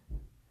it.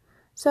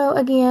 So,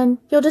 again,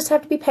 you'll just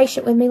have to be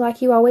patient with me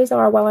like you always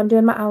are while I'm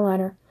doing my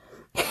eyeliner.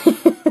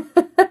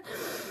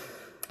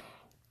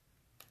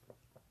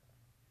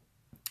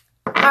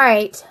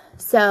 Alright,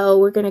 so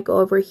we're going to go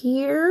over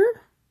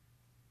here.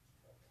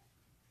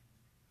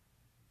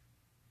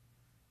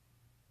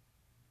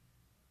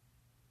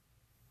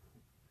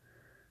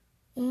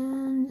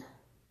 And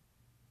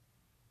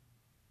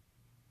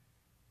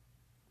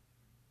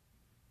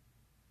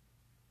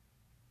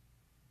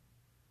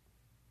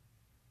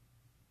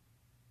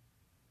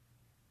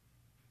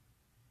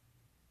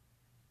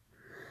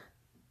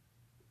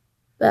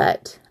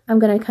but I'm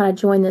going to kind of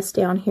join this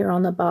down here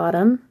on the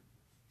bottom.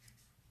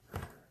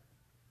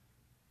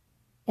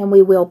 And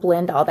we will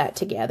blend all that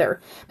together.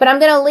 But I'm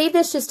going to leave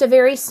this just a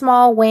very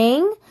small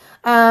wing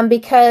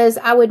because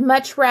I would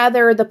much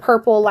rather the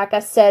purple, like I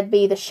said,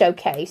 be the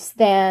showcase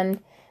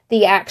than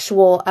the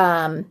actual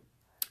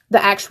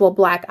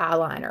black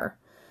eyeliner.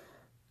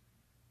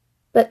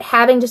 But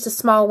having just a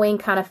small wing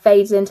kind of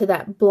fades into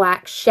that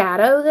black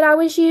shadow that I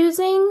was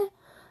using.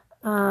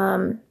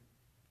 So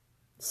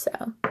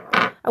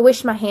I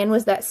wish my hand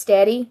was that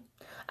steady.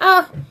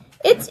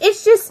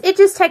 It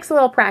just takes a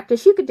little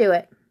practice. You could do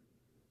it.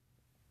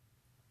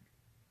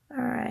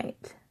 All right.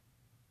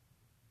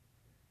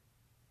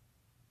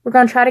 We're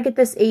going to try to get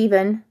this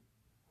even.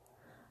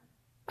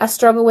 I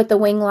struggle with the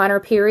wing liner,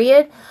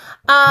 period.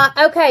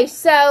 Okay,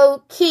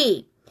 so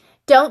key.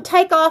 Don't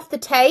take off the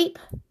tape.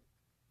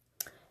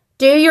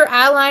 Do your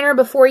eyeliner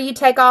before you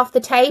take off the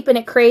tape, and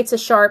it creates a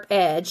sharp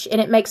edge, and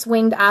it makes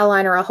winged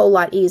eyeliner a whole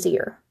lot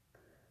easier.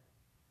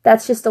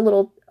 That's just a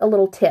little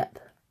tip.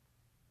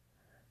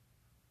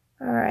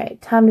 All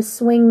right, time to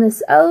swing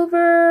this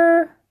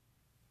over.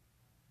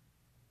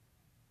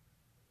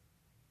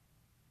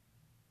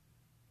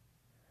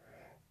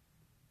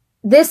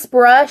 This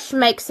brush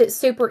makes it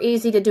super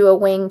easy to do a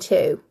wing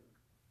too.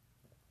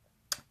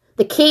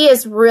 The key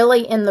is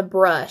really in the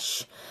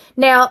brush.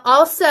 Now,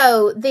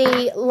 also,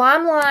 the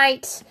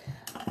Limelight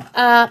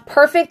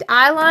Perfect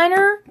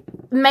Eyeliner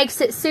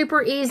makes it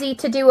super easy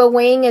to do a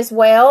wing as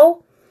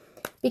well.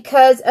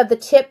 Because of the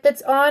tip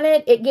that's on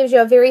it, it gives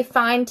you a very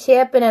fine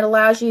tip, and it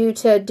allows you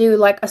to do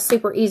like a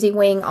super easy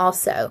wing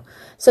also.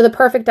 So the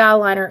Perfect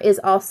Eyeliner is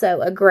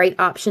also a great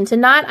option.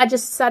 Tonight, I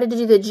just decided to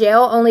do the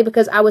gel only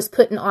because I was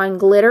putting on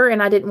glitter,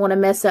 and I didn't want to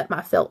mess up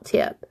my felt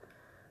tip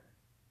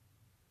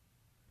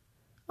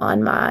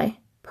on my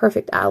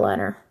Perfect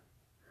Eyeliner.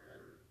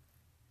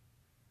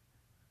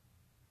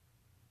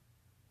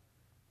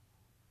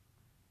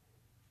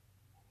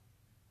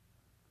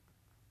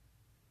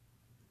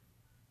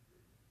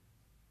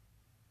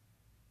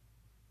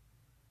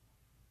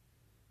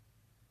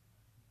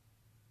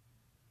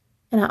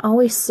 And I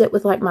always sit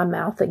with like my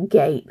mouth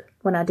agape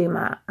when I do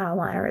my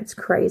eyeliner. It's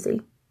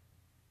crazy.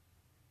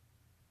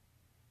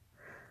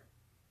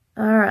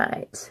 All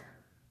right.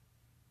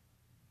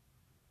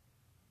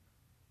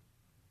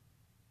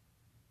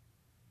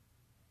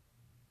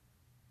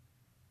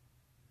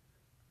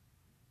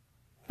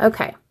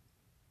 Okay.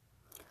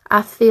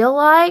 I feel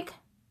like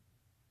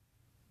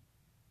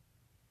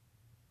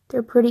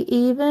they're pretty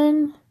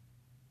even.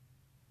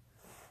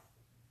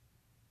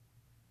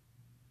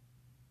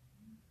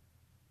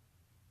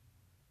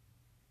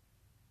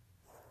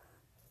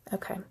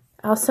 Okay.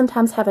 I'll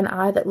sometimes have an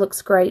eye that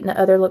looks great and the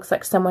other looks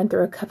like someone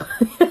threw a cup.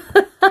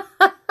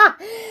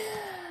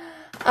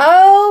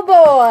 Oh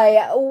boy.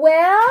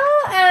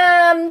 Well,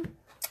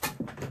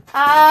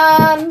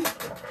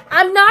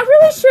 I'm not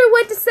really sure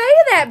what to say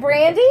to that,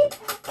 Brandy.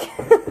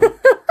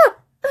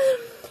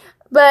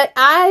 But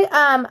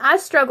I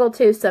struggle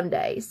too some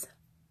days.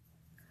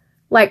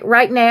 Like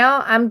right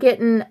now, I'm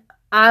getting this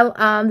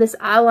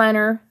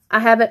eyeliner. I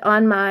have it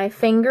on my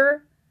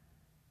finger,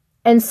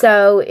 and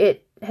so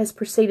it has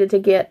proceeded to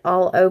get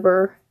all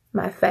over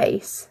my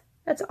face.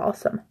 That's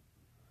awesome.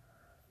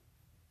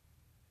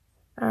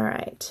 All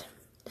right,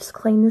 just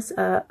clean this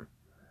up.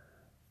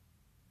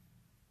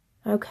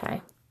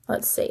 Okay,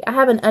 let's see. I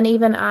have an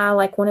uneven eye,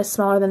 like one is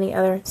smaller than the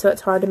other, so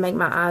it's hard to make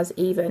my eyes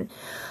even.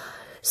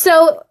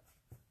 So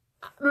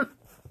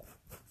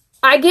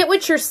I get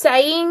what you're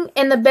saying,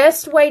 and the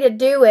best way to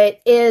do it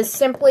is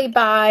simply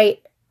by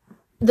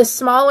the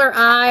smaller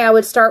eye. I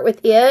would start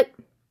with it,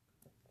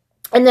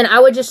 and then I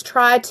would just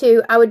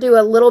I would do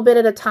a little bit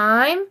at a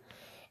time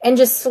and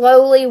just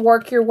slowly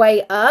work your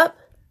way up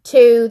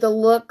to the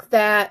look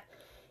that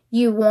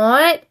you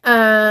want.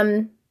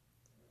 I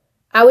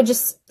would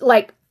just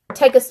like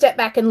take a step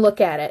back and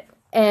look at it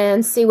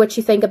and see what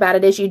you think about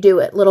it as you do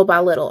it little by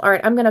little. All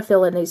right, I'm going to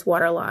fill in these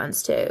water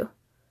lines too.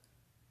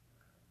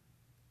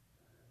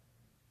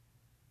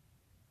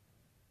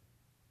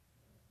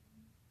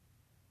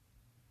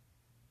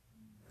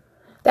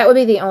 That would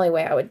be the only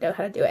way I would know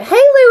how to do it. Hey,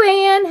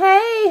 Luann.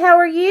 Hey, how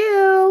are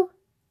you?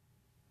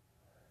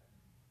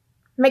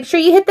 Make sure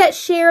you hit that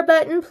share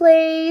button,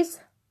 please.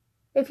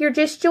 If you're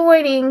just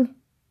joining,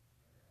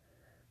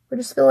 we're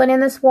just filling in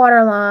this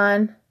water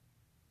line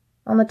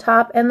on the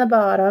top and the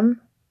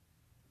bottom.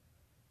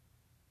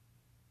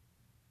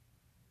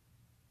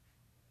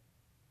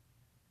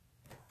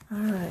 All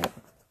right.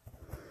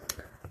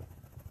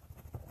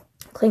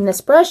 Clean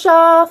this brush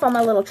off on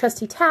my little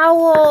trusty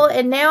towel.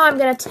 And now I'm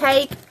going to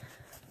take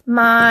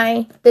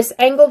this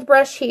angled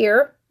brush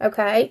here,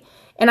 okay,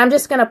 and I'm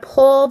just going to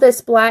pull this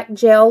black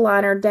gel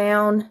liner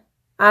down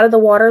out of the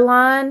water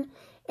line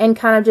and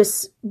kind of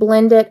just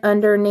blend it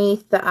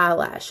underneath the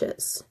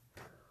eyelashes.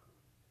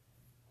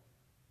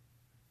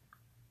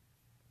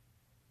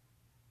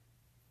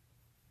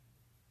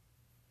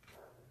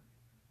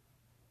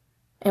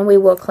 And we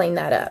will clean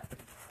that up.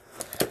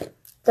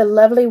 The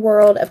lovely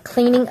world of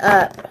cleaning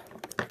up.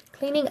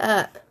 Cleaning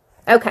up.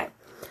 Okay,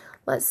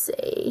 let's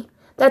see.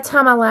 That's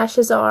how my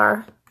lashes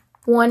are.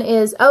 One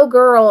is, oh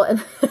girl.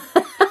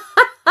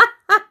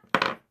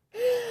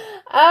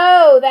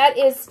 Oh, that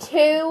is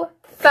too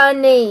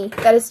funny.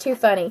 That is too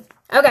funny.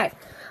 Okay,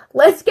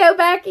 let's go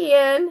back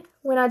in.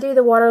 When I do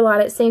the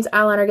waterline, it seems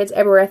eyeliner gets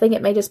everywhere. I think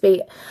it may just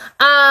be,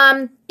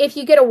 if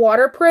you get a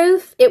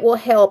waterproof, it will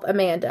help,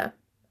 Amanda.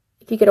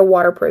 If you get a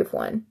waterproof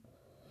one.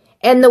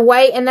 And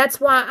that's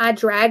why I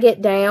drag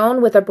it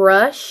down with a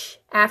brush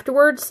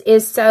afterwards,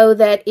 is so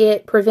that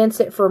it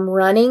prevents it from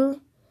running.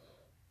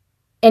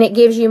 And it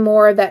gives you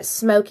more of that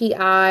smoky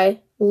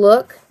eye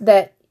look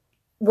that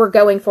we're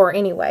going for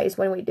anyways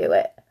when we do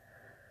it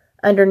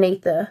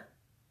underneath the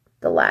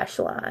lash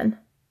line.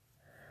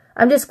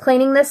 I'm just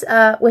cleaning this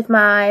up with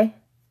my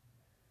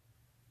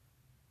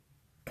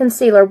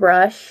concealer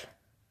brush.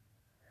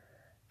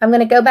 I'm going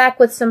to go back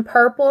with some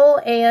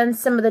purple and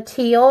some of the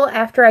teal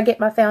after I get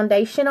my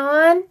foundation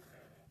on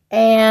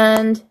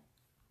and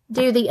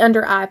do the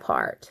under eye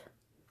part.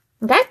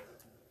 Okay?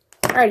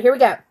 All right, here we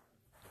go.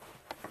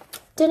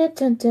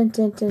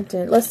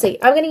 Let's see.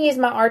 I'm going to use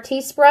my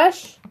Artiste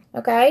brush,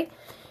 okay?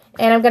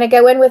 And I'm going to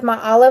go in with my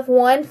Olive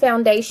One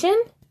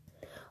foundation.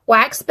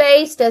 Wax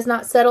base, does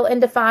not settle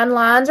into fine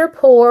lines or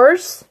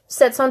pores.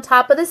 Sits on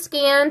top of the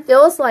skin,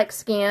 feels like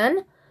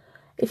skin.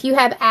 If you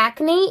have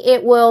acne,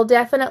 it will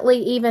definitely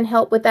even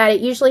help with that.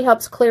 It usually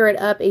helps clear it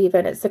up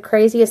even. It's the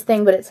craziest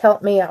thing, but it's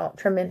helped me out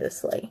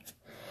tremendously.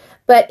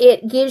 But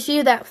it gives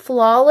you that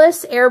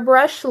flawless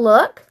airbrush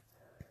look.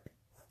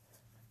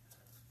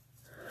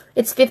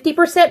 It's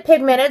 50%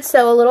 pigmented,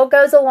 so a little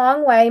goes a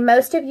long way.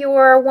 Most of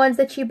your ones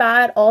that you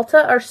buy at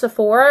Ulta or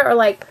Sephora are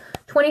like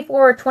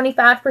 24 or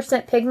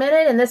 25%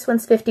 pigmented, and this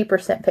one's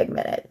 50%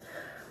 pigmented.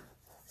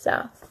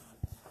 So,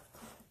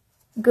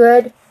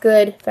 good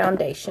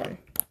foundation.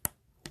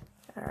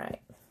 All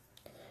right.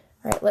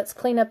 All right, let's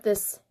clean up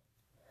this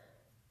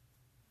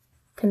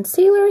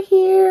concealer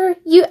here.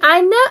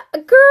 I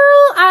know,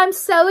 girl, I'm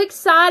so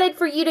excited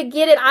for you to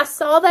get it. I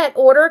saw that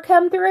order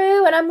come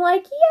through, and I'm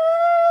like,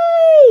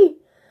 yay!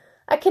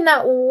 I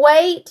cannot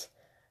wait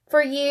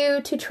for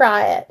you to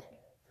try it.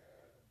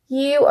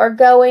 You are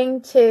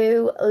going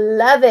to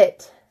love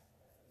it.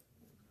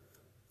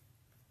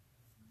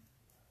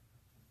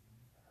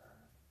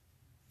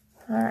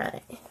 All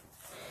right.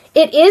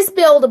 It is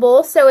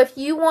buildable, so if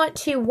you want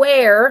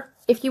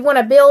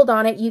to build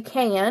on it, you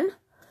can.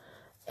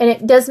 And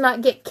it does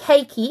not get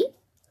cakey.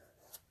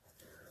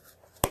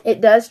 It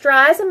does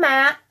dry as a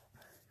matte.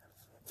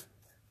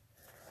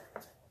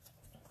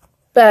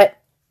 But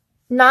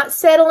not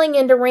settling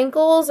into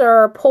wrinkles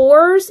or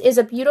pores is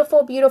a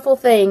beautiful, beautiful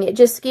thing. It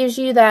just gives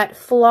you that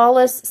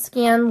flawless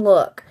skin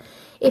look.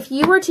 If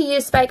you were to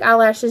use fake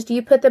eyelashes, do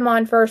you put them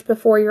on first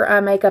before your eye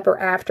makeup or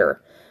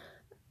after?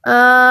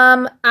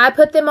 I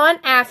put them on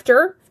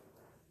after.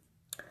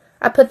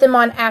 I put them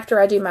on after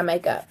I do my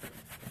makeup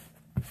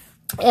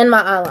and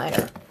my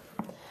eyeliner.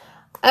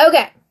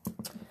 Okay.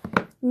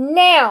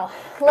 Now,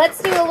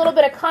 let's do a little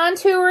bit of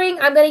contouring.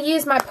 I'm going to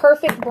use my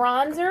Perfect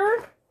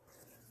Bronzer.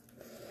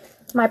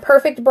 My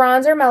Perfect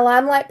Bronzer, my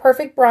Limelight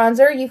Perfect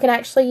Bronzer. You can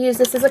actually use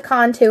this as a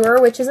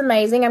contour, which is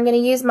amazing. I'm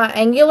going to use my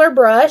angular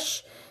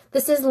brush.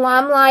 This is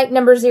Limelight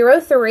number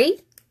 03.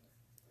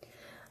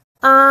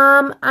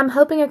 I'm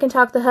hoping I can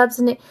talk the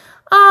hubs. Oh,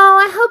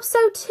 I hope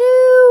so too.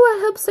 I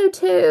hope so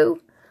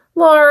too.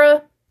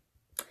 Laura,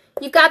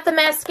 you've got the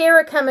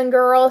mascara coming,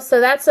 girl.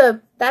 So that's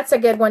a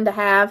good one to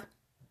have.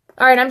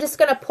 All right, I'm just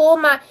going to pull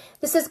my,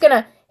 this is going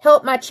to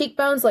help my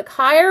cheekbones look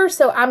higher.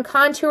 So I'm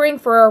contouring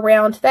for a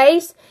round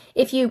face.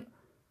 If you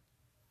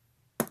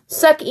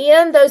suck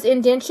in, those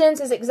indentions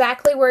is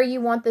exactly where you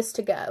want this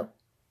to go.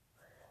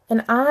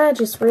 And I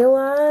just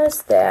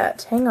realized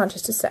that, hang on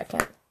just a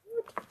second.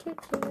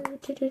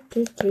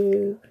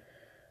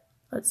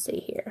 Let's see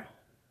here.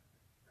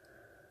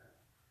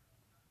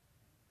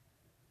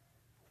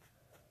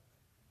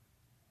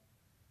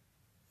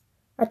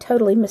 I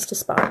totally missed a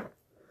spot.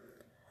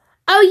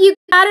 Oh, you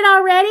got it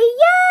already?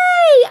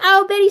 Yay!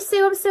 Oh, Betty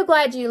Sue, I'm so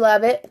glad you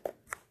love it.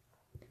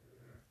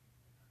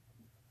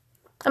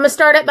 I'm going to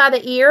start up by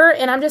the ear,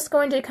 and I'm just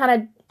going to kind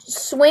of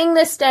swing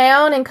this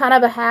down in kind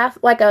of a half,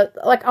 like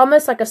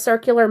almost like a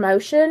circular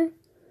motion.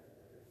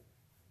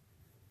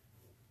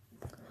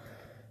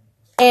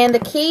 And the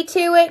key to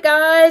it,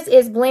 guys,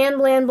 is blend,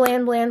 blend,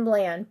 blend, blend,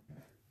 blend.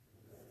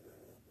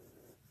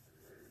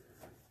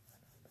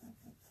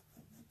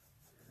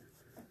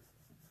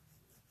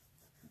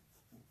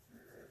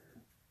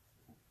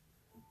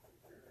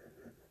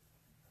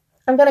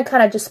 I'm going to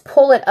kind of just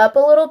pull it up a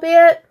little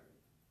bit.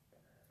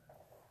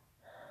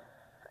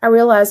 I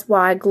realize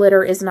why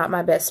glitter is not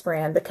my best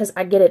friend, because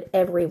I get it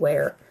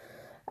everywhere.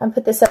 I'm going to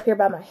put this up here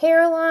by my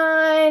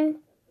hairline.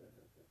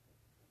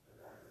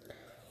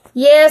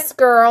 Yes,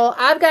 girl.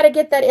 I've got to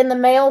get that in the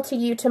mail to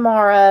you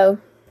tomorrow.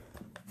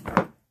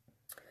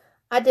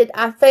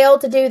 I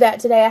failed to do that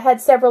today. I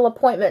had several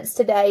appointments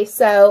today,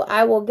 so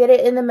I will get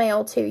it in the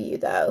mail to you,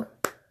 though.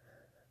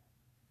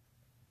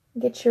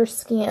 Get your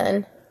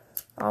skin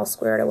all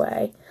squared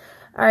away.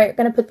 All right, I'm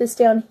going to put this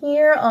down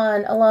here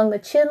along the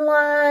chin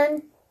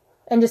line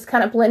and just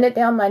kind of blend it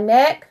down my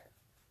neck.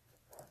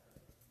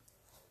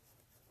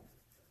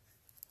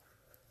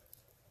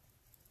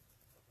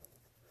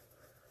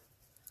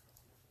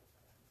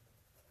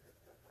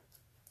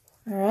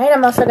 All right,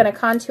 I'm also going to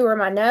contour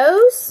my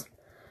nose.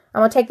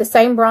 I'm going to take the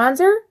same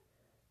bronzer,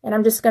 and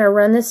I'm just going to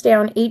run this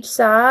down each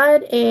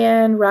side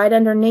and right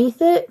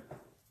underneath it.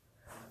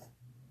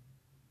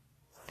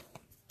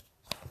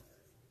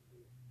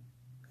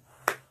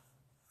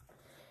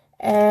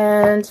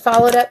 And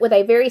follow it up with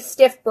a very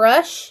stiff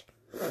brush.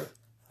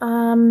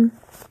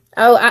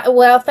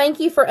 Well, thank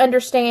you for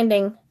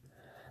understanding,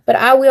 but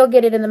I will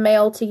get it in the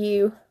mail to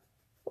you.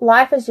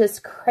 Life is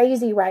just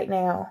crazy right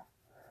now.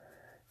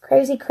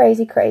 Crazy,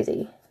 crazy,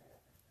 crazy.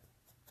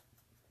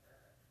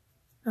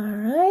 All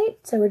right,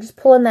 so we're just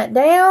pulling that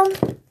down.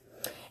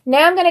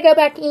 Now I'm going to go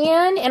back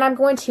in and I'm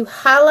going to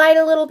highlight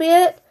a little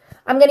bit.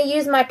 I'm going to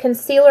use my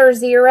Concealer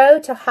Zero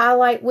to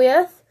highlight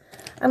with.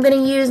 I'm going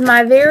to use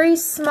my very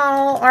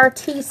small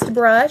Artiste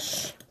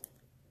brush.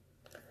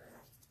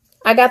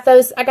 I got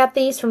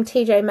these from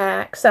TJ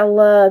Maxx. I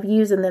love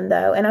using them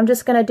though. And I'm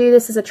just going to do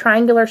this as a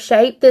triangular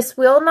shape. This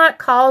will not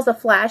cause a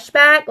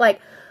flashback like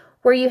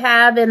where you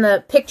have in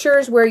the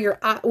pictures where it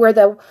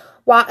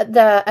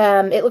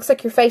looks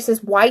like your face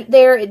is white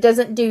there. It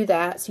doesn't do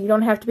that. So you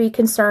don't have to be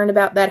concerned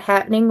about that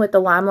happening with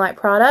the Limelight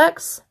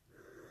products.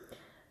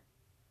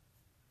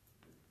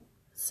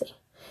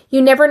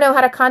 You never know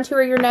how to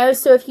contour your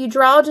nose, so if you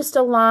draw just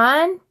a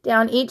line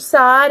down each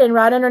side and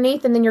right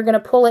underneath, and then you're going to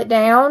pull it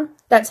down,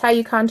 that's how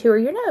you contour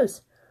your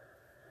nose.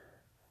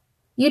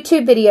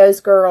 YouTube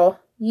videos,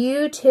 girl.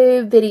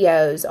 YouTube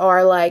videos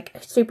are like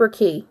super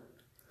key.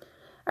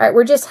 All right,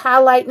 we're just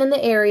highlighting in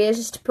the areas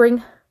just to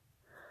bring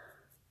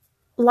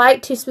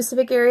light to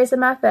specific areas of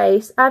my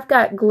face. I've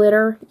got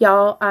glitter,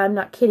 y'all. I'm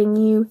not kidding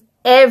you.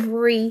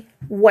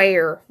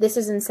 Everywhere. This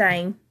is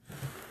insane.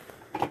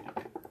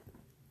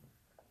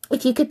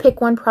 If you could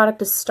pick one product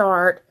to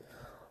start,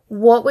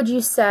 what would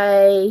you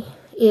say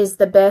is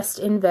the best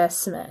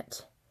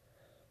investment?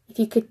 If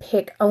you could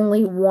pick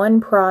only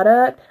one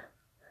product,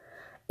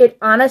 it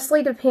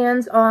honestly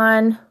depends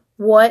on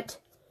what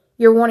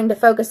you're wanting to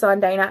focus on,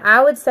 Dana.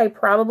 I would say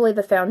probably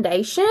the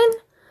foundation,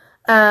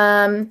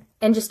 and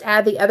just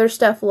add the other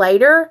stuff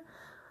later.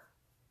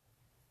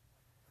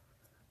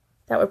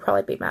 That would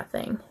probably be my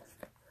thing.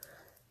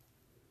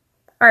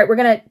 All right, we're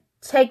going to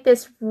take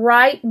this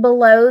right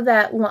below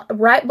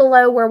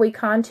where we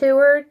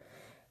contoured,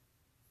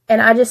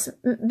 and I just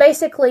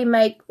basically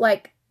make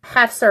like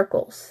half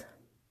circles.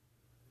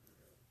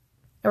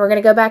 And we're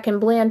going to go back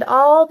and blend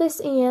all this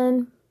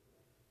in.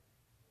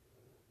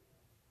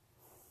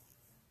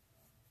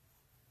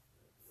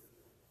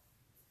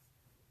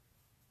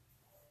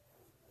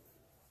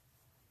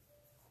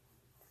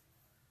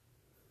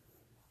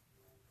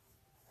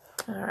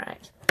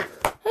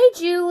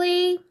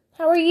 Julie.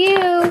 How are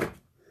you?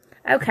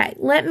 Okay,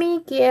 let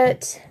me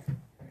get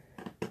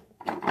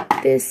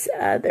this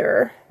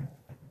other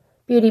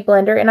beauty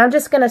blender, and I'm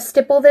just going to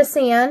stipple this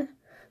in.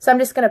 So I'm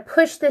just going to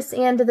push this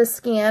into the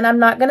skin. I'm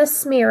not going to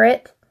smear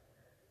it.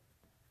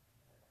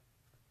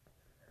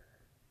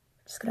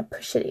 Just going to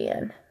push it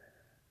in.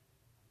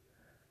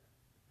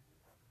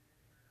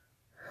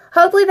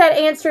 Hopefully that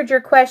answered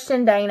your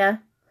question,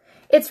 Dana.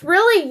 It's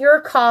really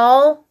your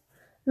call,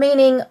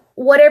 meaning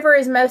whatever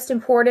is most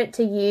important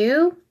to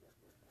you.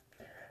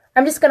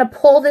 I'm just going to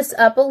pull this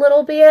up a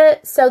little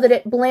bit so that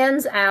it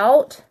blends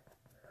out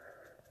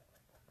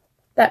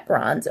that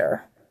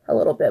bronzer a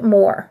little bit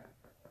more.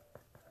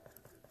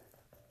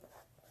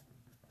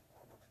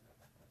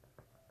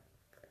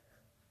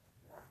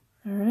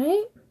 All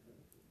right.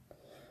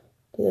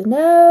 Do the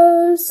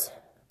nose.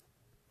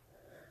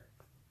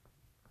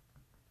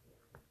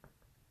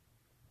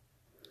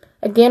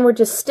 Again, we're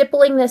just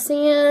stippling this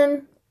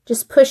in,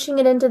 just pushing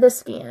it into the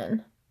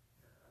skin.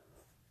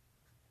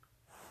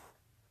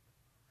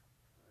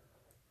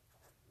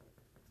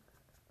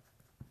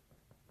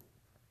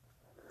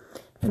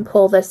 And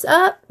pull this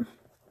up.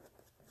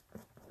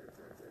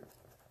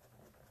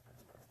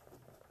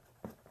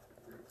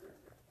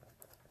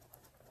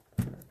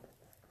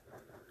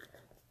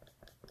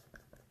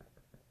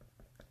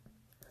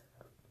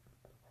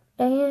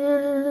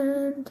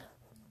 And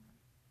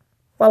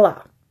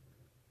voila.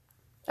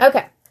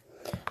 Okay.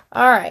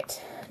 All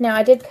right. Now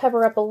I did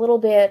cover up a little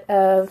bit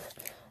of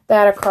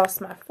that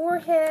across my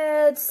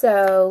forehead.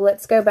 So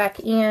let's go back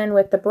in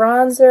with the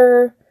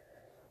bronzer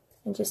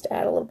and just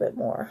add a little bit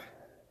more.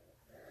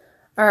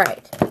 All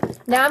right.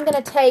 Now I'm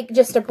going to take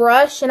just a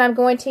brush and I'm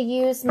going to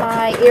use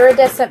my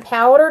iridescent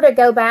powder to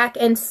go back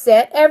and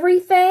set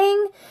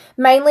everything.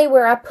 Mainly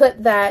where I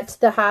put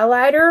the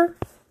highlighter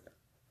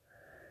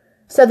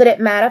so that it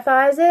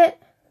mattifies it.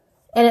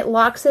 And it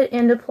locks it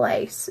into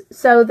place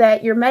so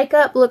that your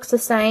makeup looks the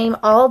same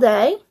all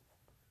day.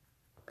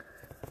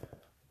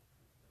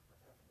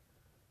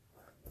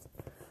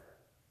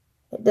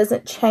 It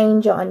doesn't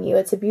change on you.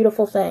 It's a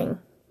beautiful thing.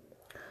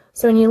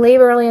 So when you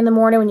leave early in the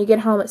morning, when you get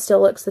home, it still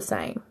looks the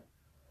same.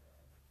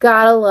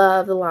 Gotta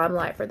love the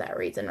Limelight for that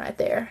reason right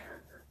there.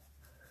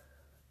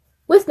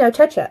 With no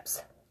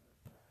touch-ups.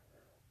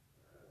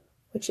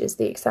 Which is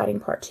the exciting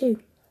part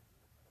too.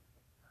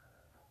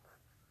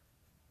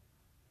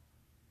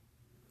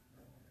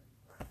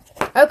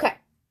 Okay.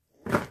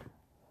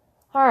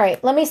 All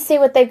right, let me see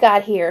what they've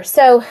got here.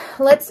 So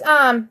let's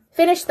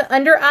finish the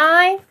under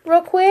eye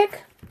real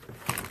quick.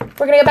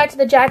 We're going to go back to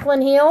the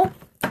Jaclyn Hill.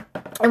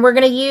 And we're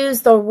going to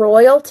use the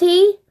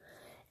Royalty.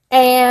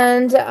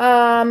 And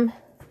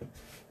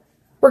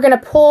we're going to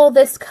pull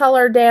this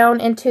color down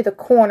into the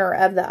corner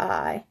of the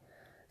eye.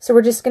 So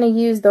we're just going to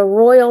use the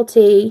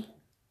Royalty.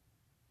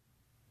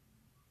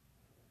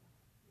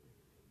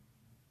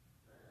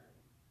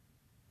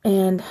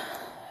 And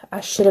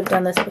I should have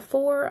done this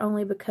before,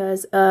 only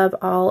because of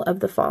all of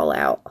the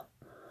fallout.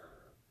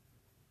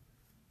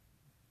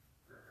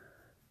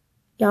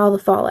 Y'all, the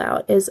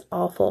fallout is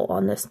awful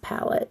on this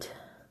palette.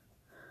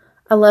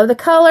 I love the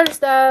colors,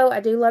 though.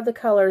 I do love the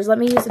colors. Let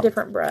me use a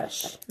different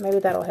brush. Maybe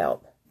that'll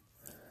help.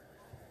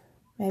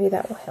 Maybe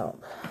that will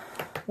help.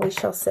 We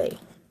shall see.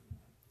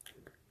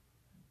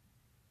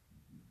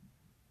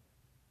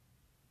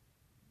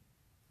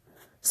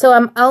 So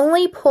I'm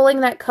only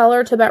pulling that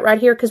color to about right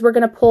here because we're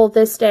going to pull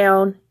this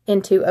down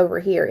into over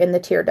here in the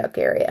tear duct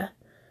area.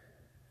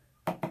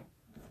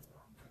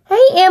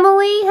 Hey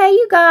Emily, hey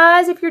you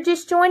guys, if you're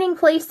just joining,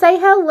 please say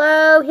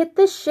hello, hit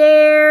the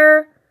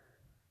share.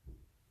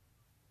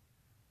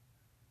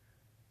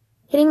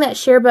 Hitting that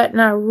share button,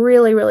 I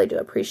really, really do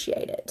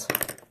appreciate it.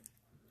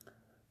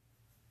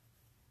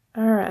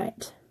 All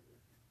right.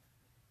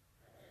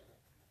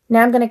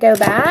 Now I'm going to go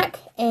back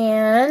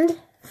and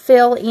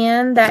fill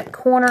in that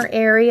corner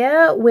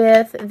area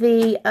with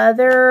the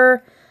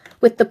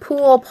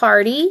Pool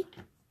Party.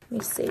 Let me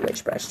see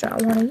which brush do I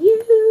want to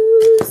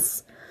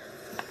use.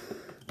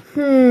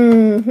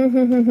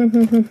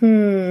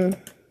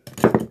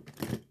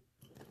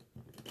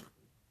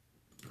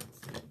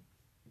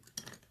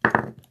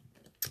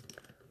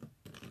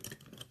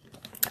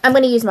 I'm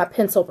going to use my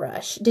pencil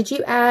brush. Did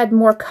you add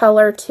more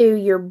color to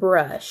your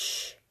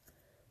brush?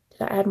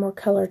 Did I add more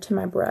color to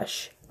my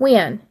brush?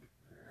 When?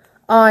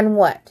 On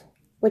what?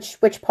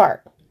 Which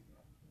part?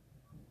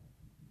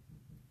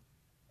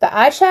 The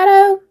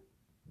eyeshadow?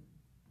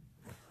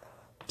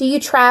 Do you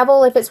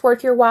travel if it's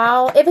worth your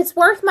while? If it's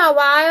worth my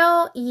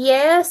while,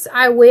 yes,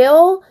 I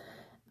will.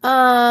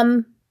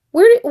 Where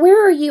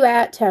are you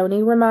at,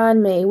 Tony?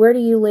 Remind me. Where do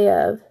you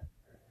live?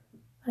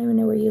 I don't even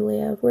know where you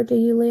live. Where do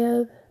you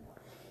live?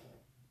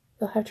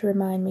 You'll have to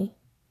remind me.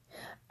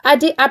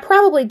 I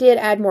probably did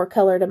add more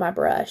color to my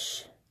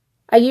brush.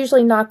 I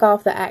usually knock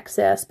off the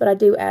excess, but I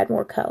do add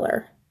more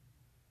color.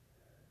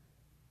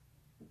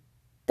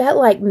 That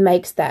like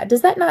makes that.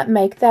 Does that not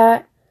make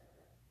that?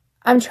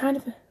 I'm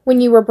trying to... When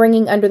you were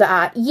bringing under the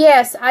eye.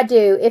 Yes, I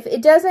do. If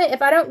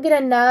I don't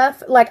get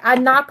enough, like I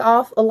knock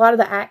off a lot of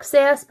the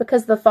excess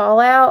because of the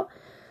fallout.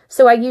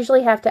 So I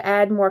usually have to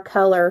add more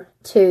color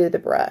to the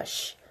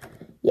brush.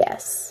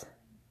 Yes.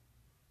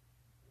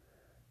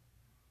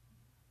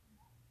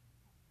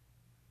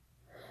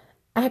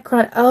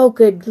 Akron. Oh,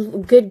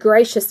 good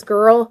gracious,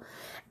 girl.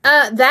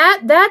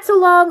 That's a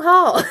long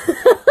haul.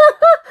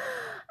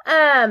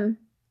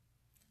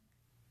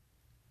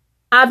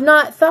 I've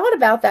not thought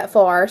about that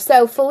far.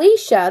 So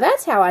Felicia,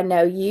 that's how I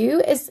know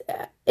you, is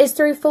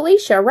through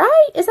Felicia,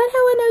 right? Is that how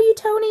I know you,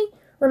 Tony?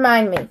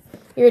 Remind me.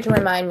 You have to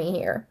remind me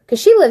here. Because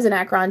she lives in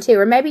Akron too.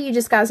 Or maybe you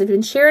just guys have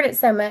been sharing it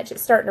so much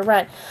it's starting to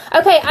run.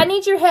 Okay, I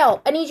need your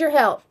help. I need your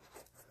help.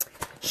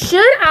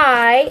 Should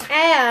I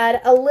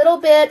add a little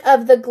bit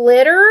of the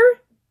glitter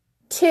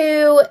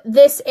to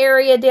this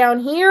area down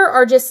here,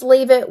 or just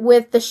leave it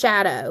with the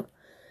shadow?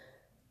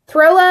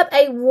 Throw up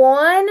a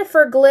 1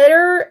 for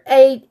glitter,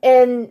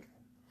 and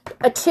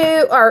a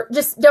 2, or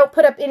just don't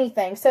put up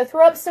anything. So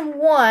throw up some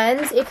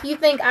 1s if you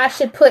think I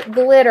should put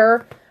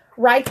glitter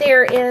right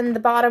there in the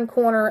bottom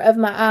corner of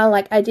my eye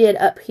like I did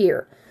up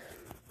here.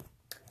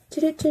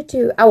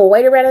 I will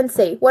wait around and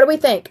see. What do we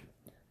think?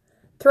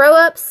 Throw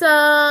up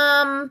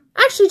some,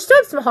 actually just throw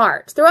up some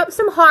hearts. Throw up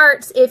some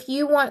hearts if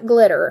you want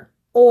glitter,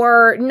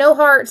 or no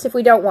hearts if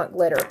we don't want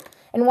glitter.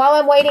 And while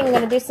I'm waiting, I'm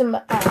going to do some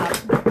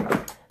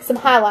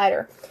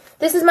highlighter.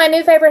 This is my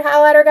new favorite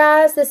highlighter,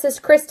 guys. This is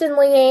Kristen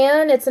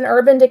Leanne. It's an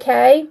Urban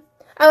Decay.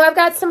 Oh, I've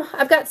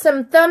got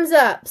some thumbs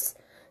ups,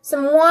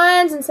 some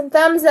 1s and some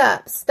thumbs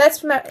ups. That's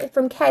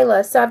from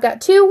Kayla. So I've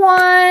got 2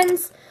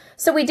 1s.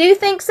 So we do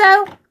think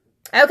so.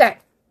 Okay.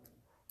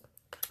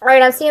 All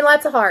right, I'm seeing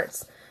lots of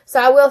hearts. So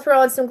I will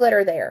throw in some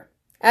glitter there.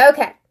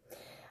 Okay.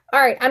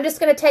 All right, I'm just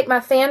going to take my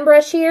fan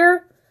brush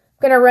here.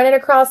 I'm going to run it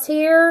across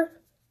here.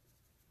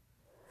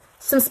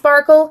 Some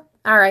sparkle.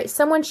 All right,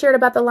 someone shared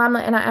about the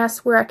limelight, and I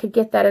asked where I could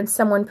get that, and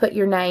someone put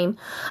your name.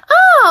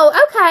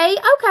 Oh, okay.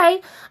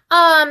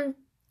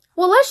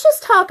 Well, let's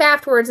just talk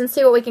afterwards and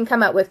see what we can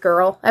come up with,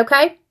 girl.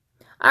 Okay?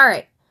 All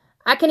right.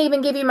 I can even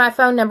give you my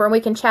phone number, and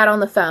we can chat on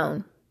the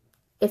phone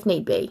if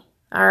need be.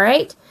 All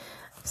right?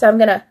 So I'm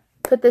going to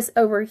put this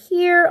over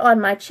here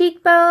on my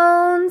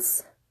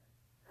cheekbones.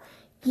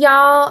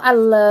 Y'all, I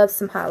love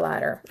some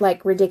highlighter.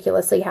 Like,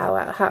 ridiculously good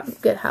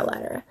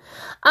highlighter.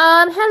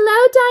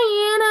 Hello,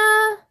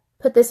 Diana.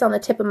 Put this on the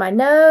tip of my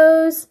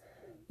nose.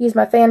 Use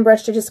my fan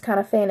brush to just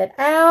kind of fan it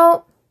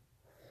out.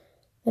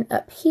 And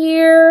up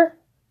here.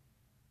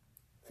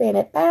 Fan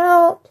it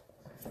out.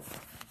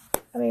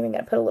 I'm even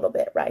going to put a little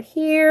bit right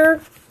here.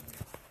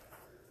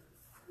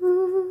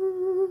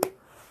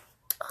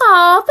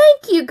 Aw,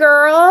 thank you,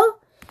 girl.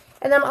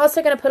 And then I'm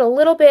also going to put a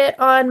little bit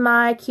on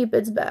my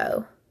Cupid's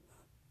bow.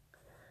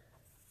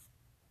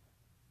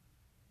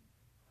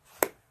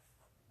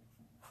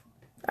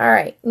 All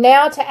right,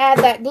 now to add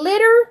that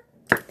glitter.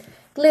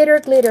 Glitter,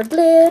 glitter,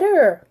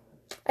 glitter.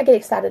 I get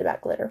excited about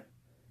glitter.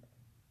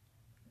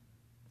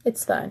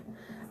 It's fun.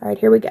 All right,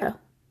 here we go.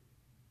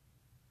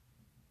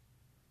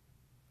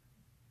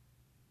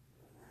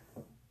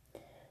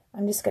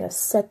 I'm just going to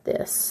set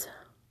this.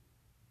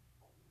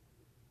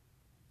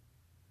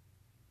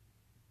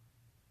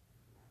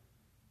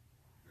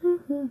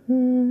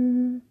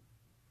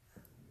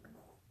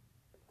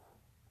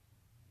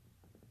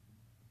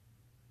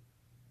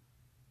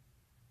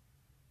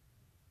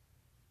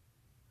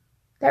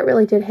 That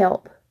really did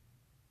help.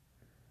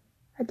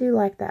 I do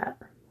like that.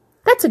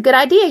 That's a good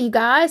idea, you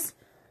guys.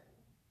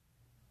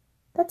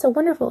 That's a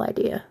wonderful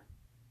idea.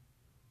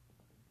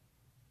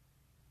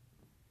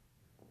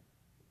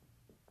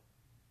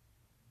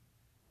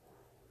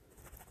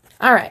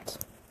 All right.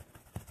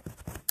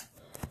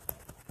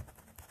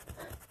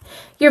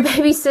 Your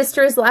baby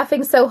sister is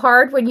laughing so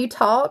hard when you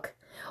talk.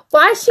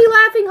 Why is she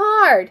laughing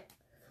hard?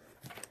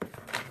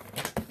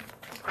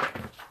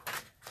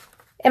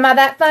 Am I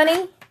that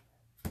funny?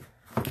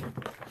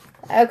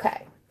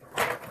 Okay.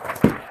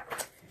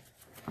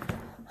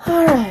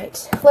 All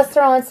right. Let's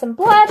throw in some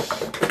blush.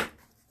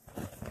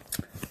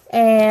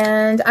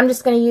 And I'm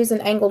just going to use an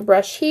angled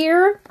brush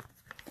here.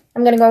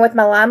 I'm going to go with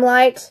my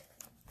Limelight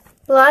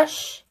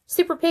blush.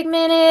 Super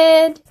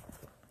pigmented.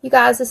 You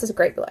guys, this is a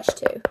great blush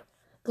too.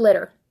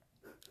 Glitter.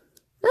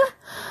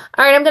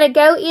 All right, I'm going to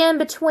go in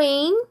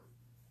between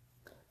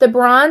the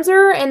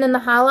bronzer and then the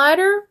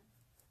highlighter.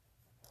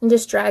 And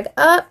just drag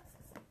up.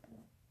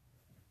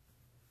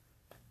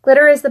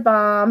 Glitter is the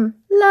bomb.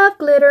 Love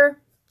glitter.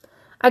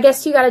 I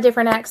guess you got a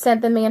different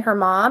accent than me and her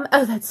mom.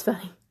 Oh, that's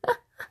funny.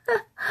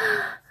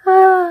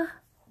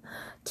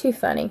 Too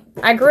funny.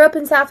 I grew up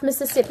in South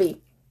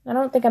Mississippi. I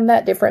don't think I'm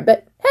that different,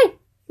 but hey,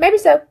 maybe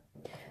so.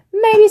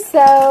 Maybe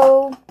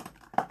so.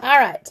 All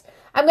right.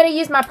 I'm going to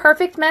use my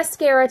Perfect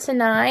Mascara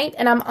tonight,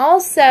 and I'm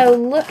also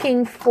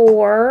looking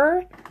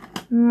for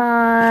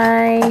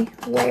my,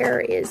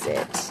 where is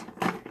it?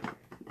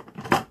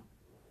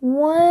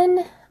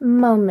 One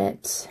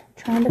moment.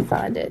 Trying to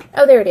find it.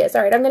 Oh, there it is.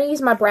 All right, I'm going to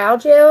use my brow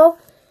gel.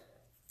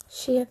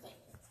 I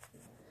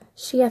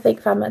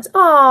think 5 months.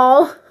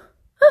 Oh,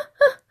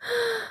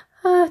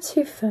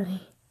 too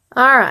funny.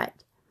 All right.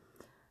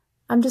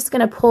 I'm just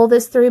going to pull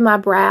this through my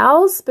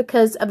brows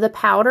because of the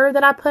powder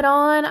that I put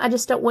on. I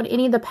just don't want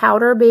any of the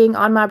powder being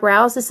on my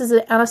brows. This is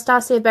an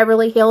Anastasia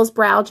Beverly Hills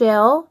Brow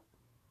Gel.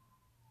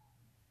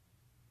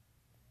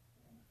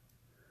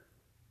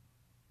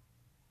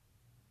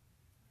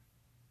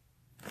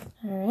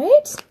 All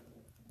right.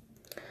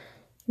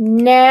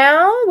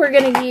 Now we're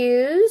going to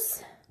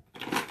use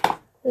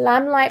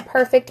Limelight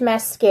Perfect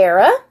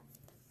Mascara.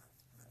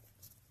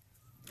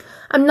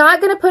 I'm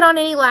not going to put on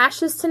any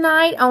lashes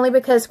tonight, only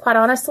because, quite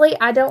honestly,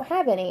 I don't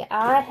have any.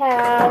 I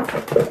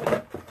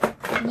have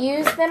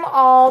used them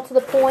all to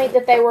the point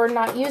that they were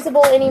not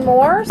usable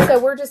anymore, so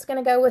we're just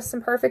going to go with some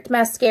Perfect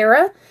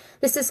Mascara.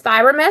 This is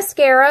Fiber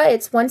Mascara.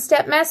 It's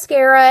one-step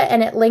mascara,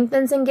 and it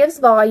lengthens and gives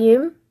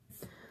volume.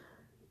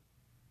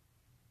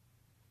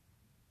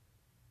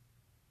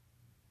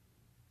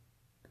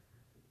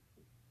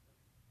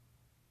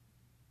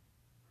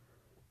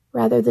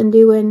 Rather than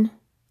doing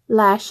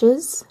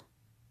lashes,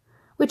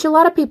 which a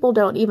lot of people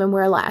don't even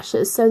wear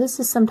lashes, so this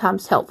is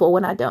sometimes helpful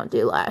when I don't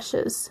do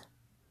lashes.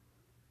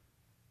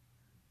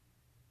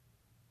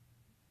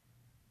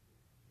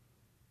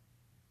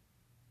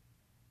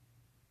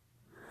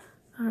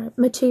 All right,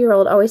 my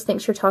 2-year-old always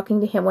thinks you're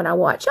talking to him when I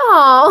watch.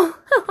 Oh,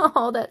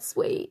 oh, that's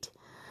sweet.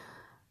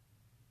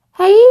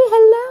 Hey,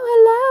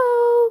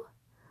 hello.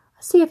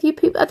 I see a few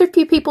people, other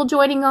few people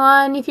joining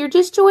on. If you're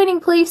just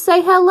joining, please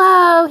say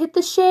hello. Hit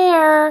the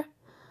share.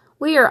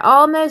 We are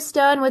almost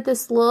done with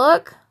this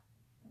look.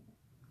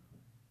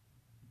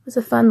 It was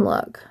a fun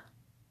look.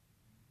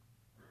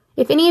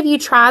 If any of you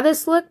try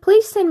this look,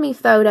 please send me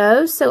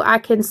photos so I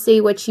can see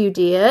what you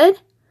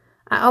did.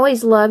 I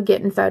always love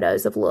getting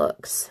photos of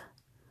looks.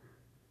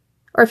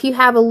 Or if you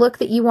have a look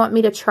that you want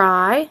me to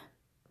try,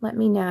 let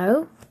me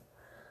know.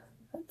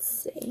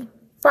 Let's see.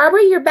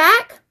 Barbara, you're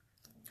back?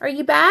 Are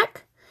you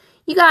back?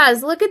 You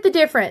guys, look at the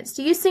difference.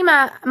 Do you see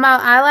my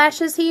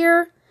eyelashes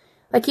here?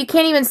 Like, you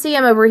can't even see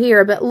them over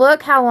here, but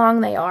look how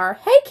long they are.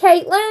 Hey,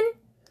 Caitlin.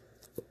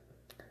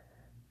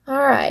 All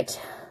right,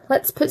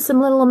 let's put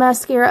some little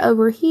mascara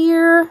over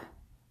here.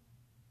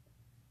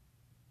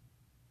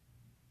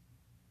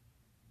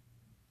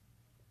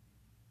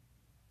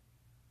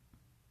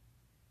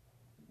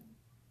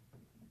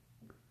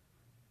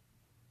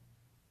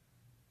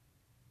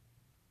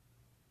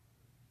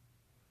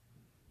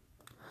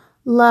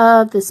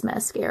 Love this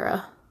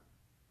mascara.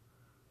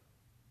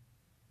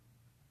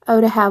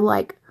 Oh, to have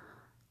like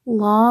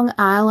long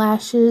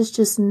eyelashes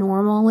just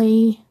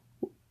normally,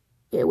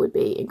 it would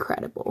be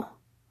incredible.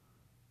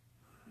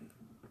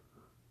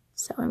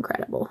 So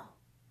incredible.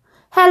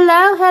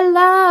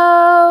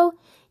 Hello.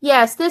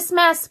 Yes, this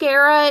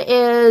mascara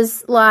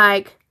is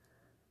like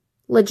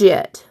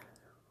legit.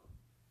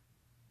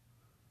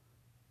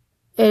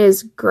 It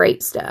is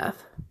great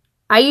stuff.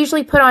 I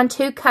usually put on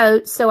 2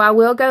 coats, so I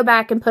will go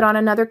back and put on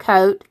another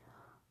coat.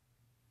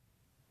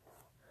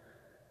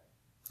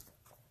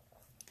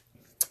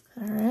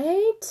 All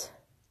right.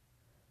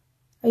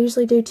 I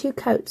usually do 2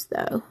 coats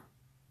though.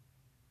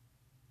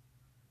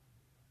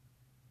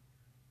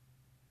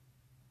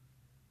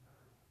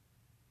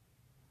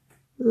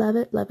 Love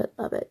it, love it,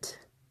 love it.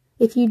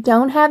 If you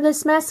don't have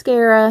this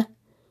mascara,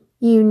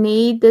 you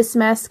need this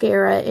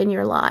mascara in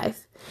your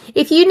life.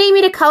 If you need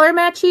me to color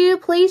match you,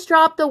 please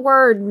drop the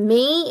word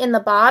 "me" in the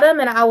bottom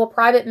and I will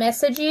private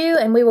message you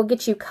and we will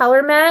get you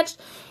color matched.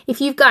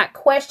 If you've got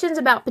questions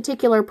about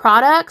particular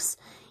products,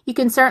 you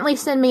can certainly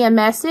send me a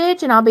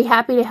message and I'll be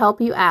happy to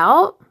help you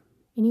out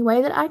any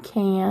way that I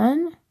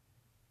can.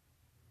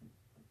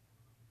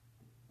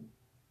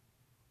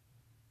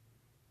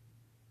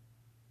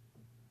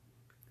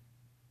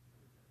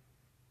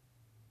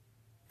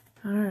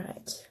 All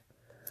right.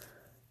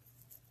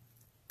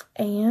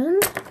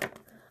 And,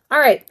 all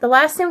right, the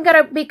last thing we've got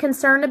to be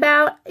concerned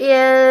about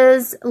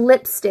is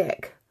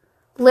lipstick.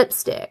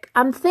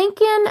 I'm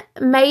thinking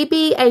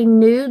maybe a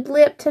nude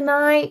lip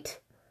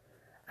tonight.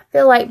 I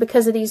feel like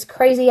because of these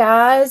crazy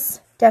eyes,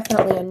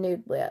 definitely a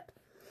nude lip.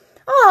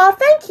 Oh,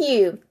 thank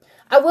you.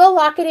 I will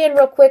lock it in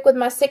real quick with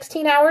my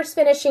 16 hours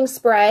finishing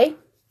spray.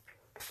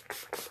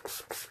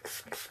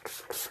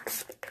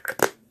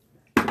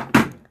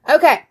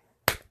 Okay.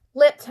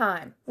 Lip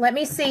time. Let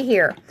me see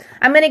here.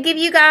 I'm going to give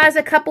you guys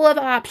a couple of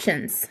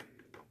options.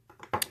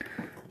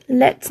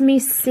 Let me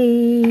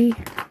see.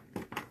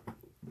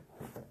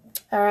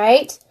 All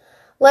right.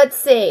 Let's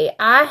see.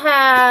 I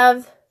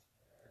have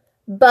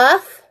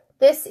Buff.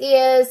 This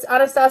is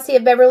Anastasia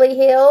Beverly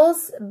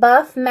Hills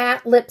Buff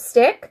Matte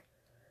Lipstick.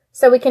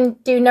 So we can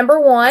do number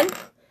 1.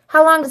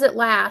 How long does it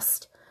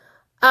last?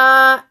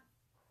 The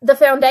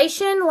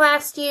foundation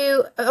lasts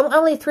you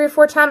only 3 or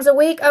 4 times a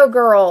week. Oh,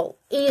 girl.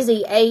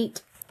 Easy.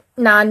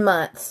 8-9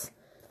 months.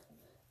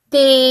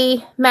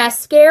 The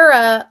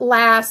mascara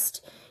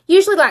lasts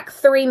usually like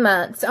 3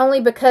 months, only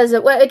because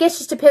well, I guess it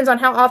just depends on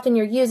how often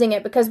you're using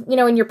it, because, you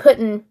know, when you're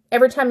putting,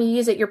 every time you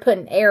use it, you're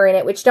putting air in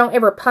it, which don't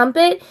ever pump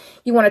it.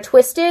 You want to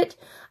twist it.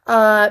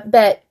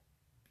 But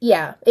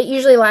yeah, it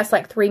usually lasts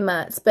like 3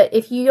 months. But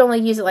if you only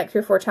use it like 3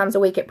 or 4 times a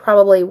week, it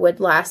probably would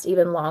last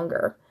even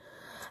longer.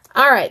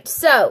 All right,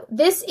 so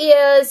this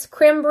is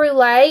creme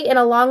brulee in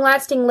a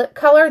long-lasting lip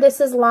color. This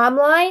is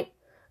Limelight,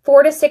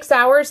 4 to 6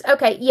 hours.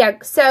 Okay, yeah,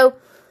 so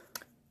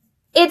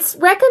it's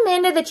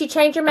recommended that you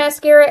change your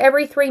mascara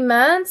every 3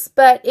 months,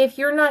 but if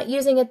you're not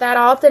using it that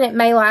often, it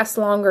may last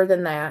longer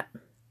than that.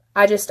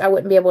 I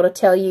wouldn't be able to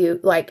tell you,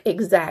 like,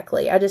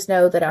 exactly. I just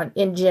know that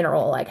in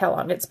general, like, how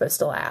long it's supposed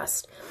to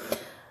last.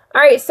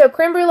 All right, so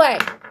creme brulee.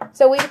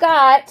 So we've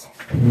got,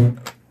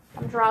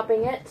 I'm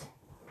dropping it.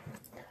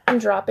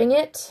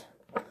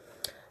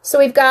 So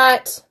we've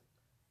got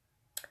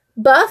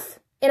Buff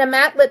in a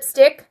matte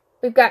lipstick.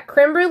 We've got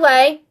creme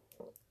brulee.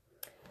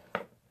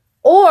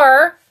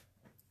 Or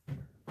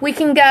we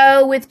can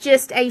go with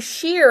just a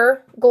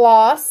sheer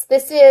gloss.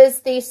 This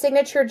is the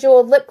Signature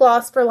Jeweled Lip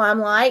Gloss for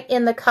Limelight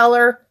in the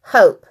color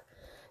Hope.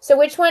 So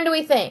which one do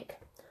we think?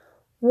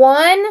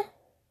 1,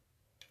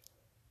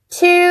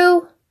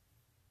 2,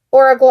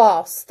 or a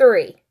gloss?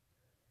 3.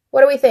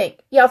 What do we think?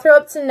 Y'all throw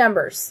up some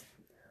numbers.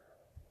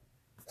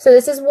 So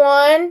this is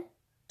 1,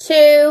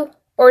 2,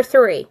 or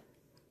 3.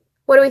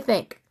 What do we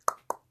think?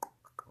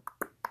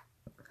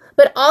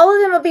 But all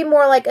of them will be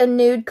more like a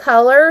nude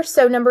color.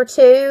 So number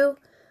 2,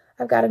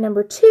 I've got a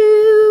number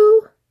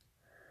 2.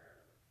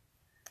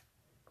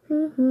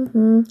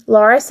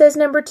 Laura says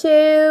number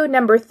 2,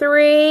 number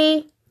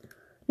 3,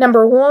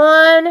 number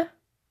 1,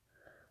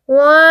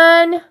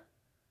 1,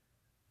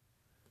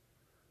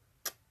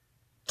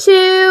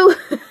 2,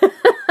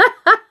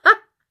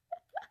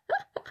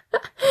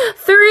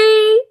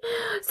 3.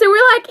 So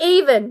we're like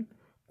even.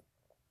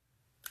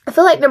 I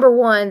feel like number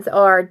 1s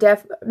are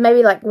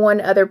maybe like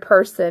one other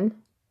person.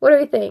 What do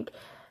we think?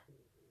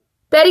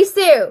 Betty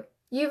Sue,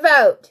 you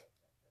vote.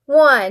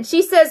 1.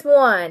 She says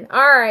 1.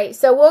 All right,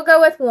 so we'll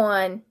go with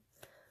 1.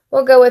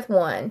 We'll go with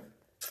 1.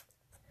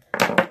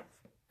 All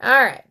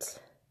right.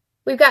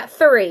 We've got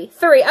 3.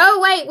 3. Oh,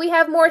 wait, we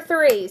have more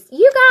 3s.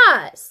 You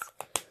guys.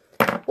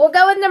 We'll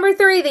go with number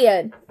 3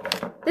 then.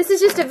 This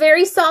is just a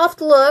very soft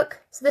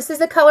look. So this is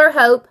the color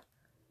Hope.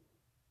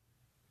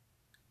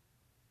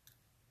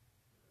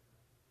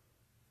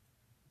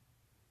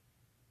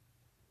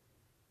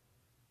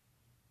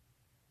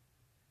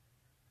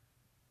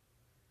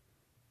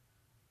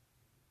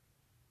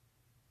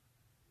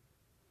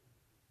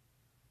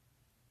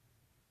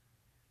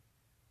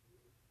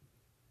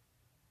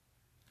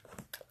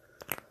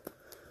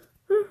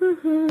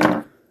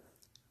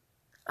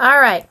 All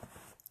right.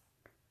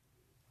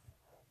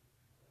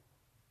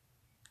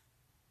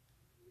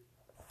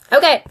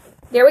 Okay,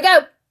 there we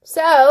go.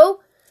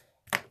 So,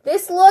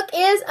 this look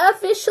is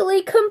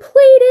officially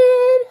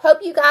completed. Hope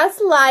you guys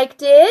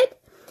liked it.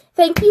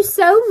 Thank you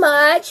so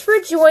much for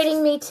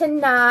joining me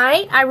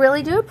tonight. I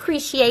really do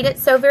appreciate it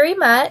so very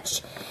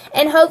much.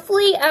 And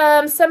hopefully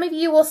some of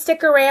you will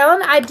stick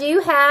around. I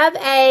do have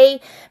a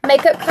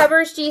Makeup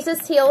Covers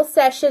Jesus Heals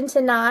session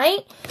tonight.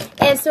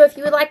 And so if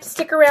you would like to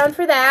stick around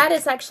for that,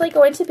 it's actually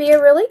going to be a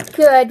really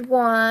good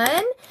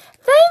one.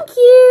 Thank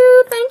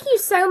you. Thank you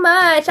so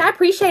much. I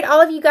appreciate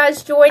all of you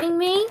guys joining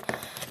me.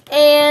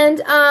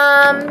 And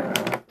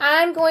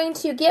I'm going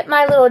to get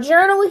my little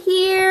journal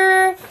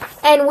here.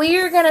 And we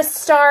are going to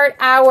start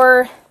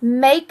our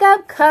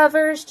Makeup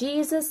Covers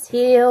Jesus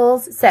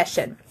Heals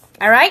session.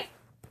 All right?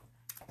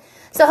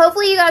 So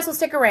hopefully you guys will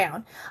stick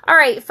around. All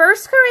right, 1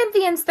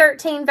 Corinthians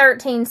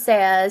 13:13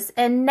 says,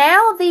 "And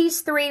now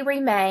these 3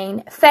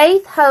 remain,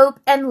 faith,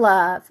 hope, and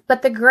love.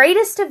 But the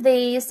greatest of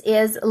these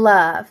is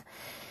love."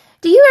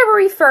 Do you ever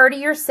refer to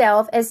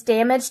yourself as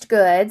damaged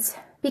goods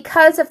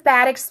because of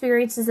bad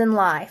experiences in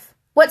life?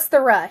 What's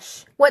the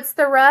rush? What's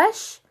the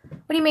rush?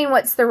 What do you mean,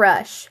 what's the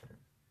rush?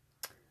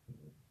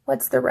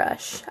 What's the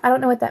rush? I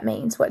don't know what that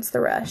means. What's the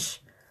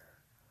rush?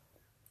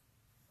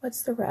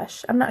 What's the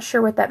rush? I'm not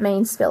sure what that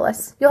means,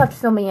 Phyllis. You'll have to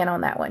fill me in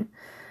on that one.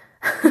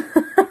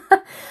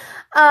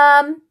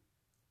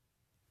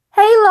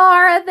 Hey,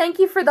 Laura. Thank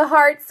you for the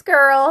hearts,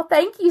 girl.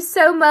 Thank you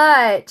so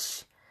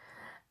much.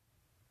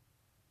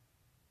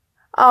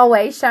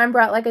 Always shine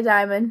bright like a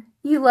diamond.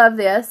 You love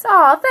this.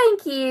 Oh,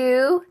 thank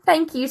you.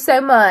 Thank you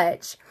so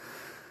much.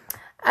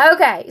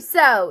 Okay,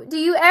 so do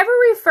you ever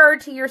refer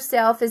to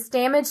yourself as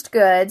damaged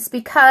goods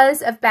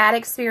because of bad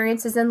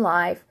experiences in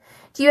life?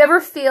 Do you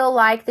ever feel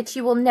like that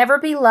you will never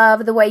be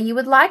loved the way you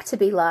would like to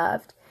be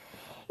loved?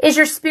 Is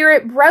your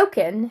spirit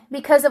broken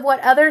because of what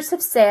others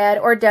have said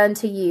or done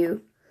to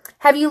you?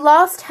 Have you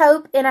lost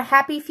hope in a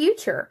happy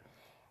future?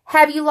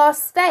 Have you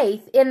lost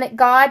faith in that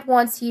God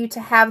wants you to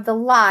have the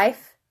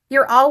life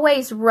you're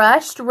always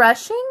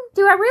rushing?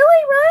 Do I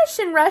really rush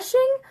and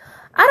rushing?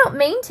 I don't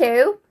mean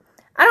to.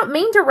 I don't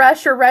mean to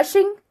rush or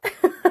rushing.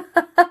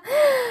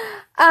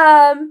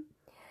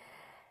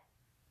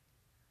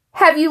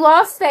 Have you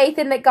lost faith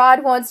in that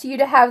God wants you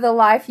to have the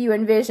life you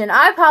envision?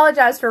 I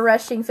apologize for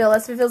rushing,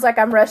 Phyllis. If it feels like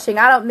I'm rushing,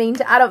 I don't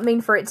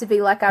mean for it to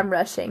be like I'm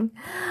rushing.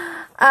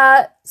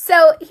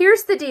 So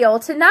here's the deal.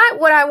 Tonight,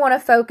 what I want to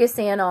focus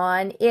in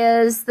on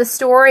is the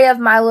story of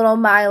my little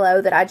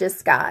Mylo that I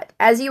just got.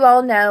 As you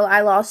all know,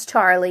 I lost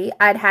Charlie.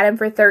 I'd had him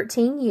for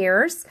 13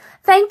 years.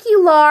 Thank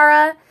you,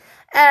 Laura.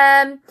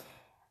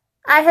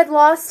 I had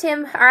lost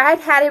him, or I had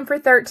had him for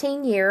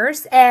 13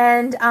 years,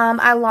 and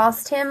I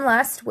lost him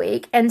last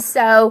week, and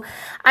so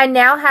I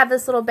now have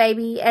this little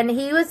baby, and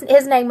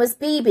his name was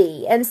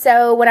BB, and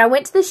so when I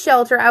went to the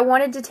shelter, I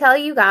wanted to tell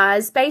you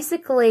guys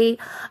basically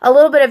a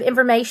little bit of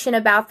information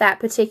about that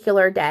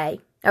particular day,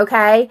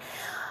 okay?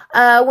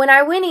 When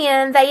I went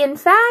in, they in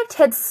fact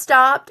had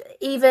stopped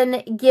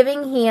even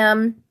giving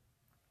him,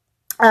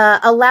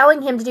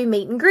 allowing him to do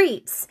meet and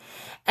greets.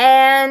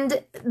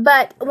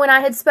 But when I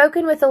had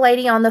spoken with the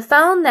lady on the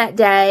phone that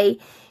day,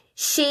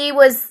 she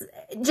was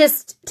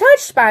just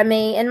touched by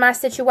me and my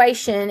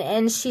situation.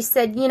 And she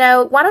said, you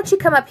know, why don't you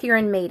come up here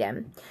and meet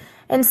him?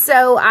 And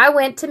so I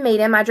went to meet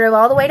him. I drove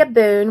all the way to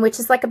Boone, which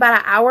is like about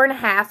an hour and a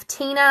half.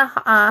 Tina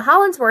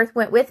Hollinsworth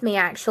went with me,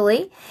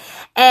 actually.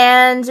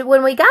 And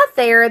when we got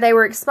there, they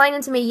were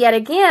explaining to me yet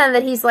again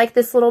that he's like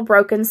this little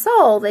broken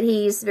soul, that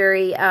he's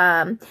very,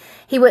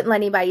 he wouldn't let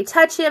anybody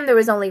touch him. There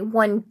was only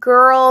one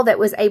girl that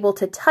was able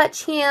to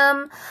touch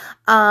him.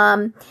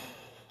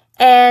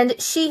 And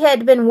she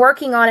had been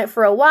working on it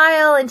for a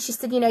while, and she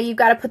said, you know, you've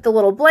got to put the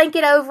little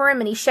blanket over him,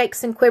 and he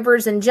shakes and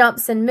quivers and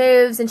jumps and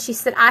moves. And she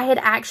said, I had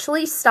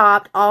actually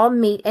stopped all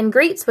meet and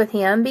greets with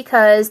him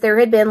because there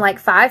had been like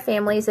 5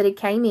 families that had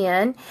came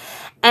in,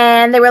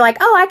 and they were like,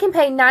 oh, I can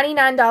pay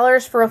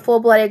 $99 for a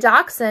full-blooded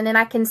dachshund, and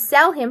I can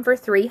sell him for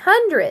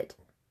 $300.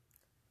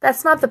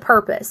 That's not the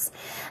purpose.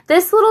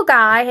 This little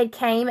guy had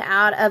came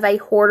out of a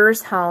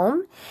hoarder's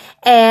home,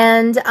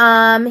 and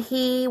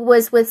he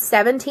was with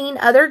 17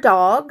 other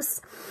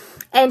dogs,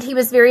 and he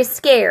was very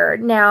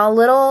scared.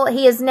 Now,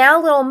 he is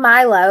now little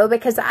Mylo,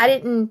 because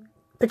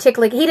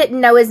he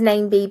didn't know his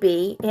name,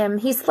 BB.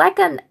 He's like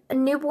a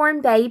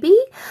newborn baby,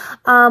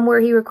 where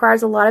he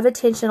requires a lot of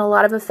attention, a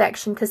lot of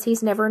affection, because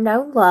he's never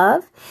known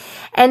love.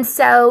 And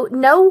so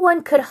no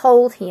one could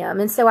hold him.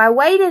 And so I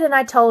waited, and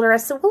I told her, I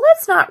said, well,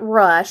 let's not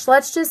rush.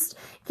 Let's just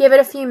give it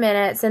a few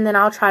minutes, and then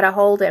I'll try to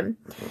hold him.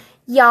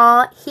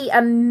 Y'all, he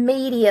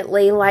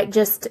immediately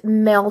just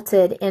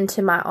melted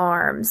into my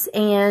arms,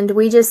 and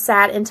we just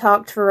sat and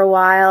talked for a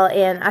while.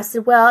 And I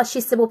said,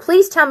 she said, well,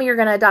 please tell me you're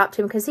going to adopt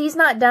him, because he's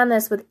not done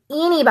this with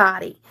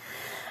anybody.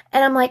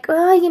 And I'm like,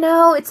 well, you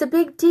know, it's a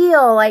big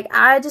deal.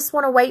 I just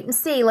want to wait and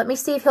see. Let me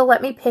see if he'll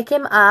let me pick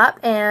him up.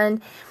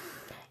 And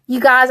you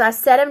guys, I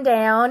set him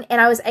down,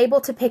 and I was able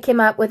to pick him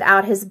up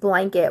without his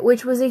blanket,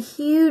 which was a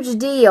huge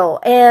deal.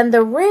 And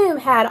the room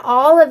had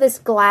all of this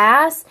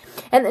glass,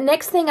 and the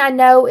next thing I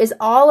know is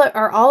all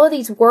of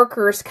these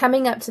workers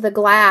coming up to the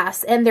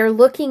glass, and they're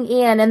looking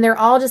in, and they're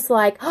all just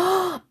like,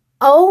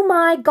 oh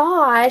my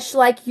gosh,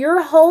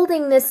 you're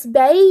holding this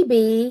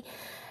baby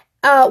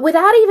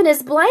without even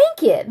his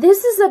blanket.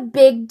 This is a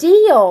big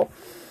deal.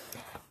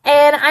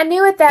 And I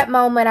knew at that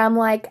moment, I'm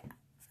like,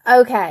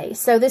 okay,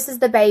 so this is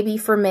the baby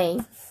for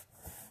me.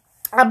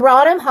 I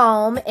brought him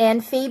home,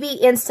 and Phoebe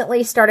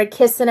instantly started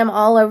kissing him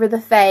all over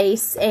the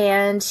face,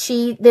 and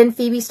then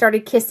Phoebe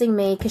started kissing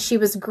me because she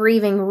was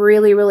grieving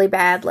really, really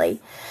badly.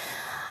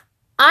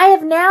 I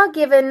have now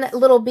given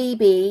little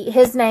BB,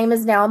 his name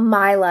is now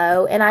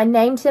Mylo, and I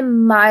named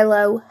him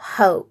Mylo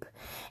Hope.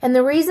 And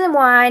the reason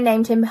why I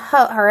named him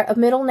a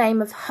middle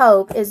name of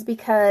Hope is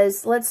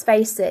because, let's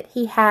face it,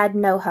 he had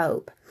no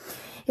hope.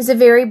 He's a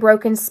very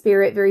broken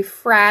spirit, very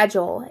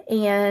fragile,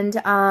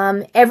 and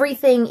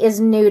everything is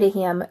new to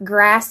him.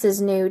 Grass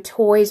is new,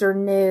 toys are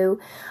new,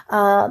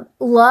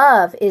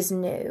 love is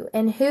new.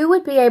 And who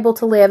would be able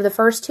to live the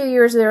first 2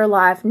 years of their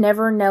life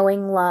never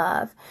knowing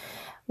love?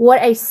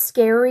 What a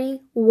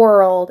scary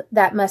world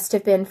that must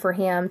have been for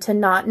him, to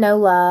not know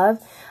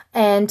love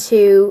and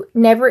to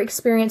never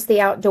experience the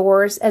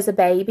outdoors as a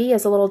baby,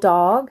 as a little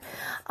dog,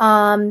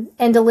 and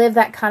to live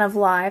that kind of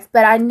life.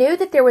 But I knew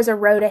that there was a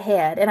road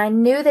ahead, and I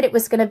knew that it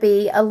was going to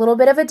be a little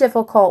bit of a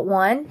difficult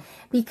one,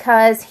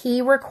 because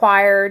he was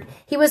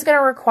going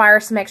to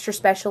require some extra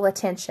special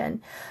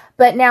attention.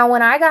 But now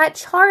when I got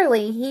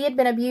Charlie, he had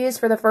been abused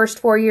for the first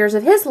 4 years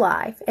of his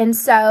life, and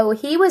so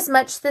he was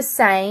much the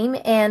same,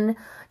 and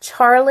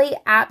Charlie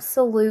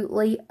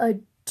absolutely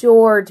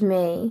adored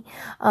me.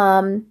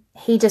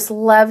 He just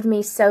loved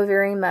me so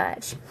very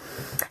much.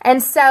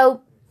 And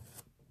so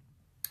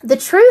the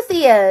truth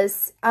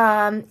is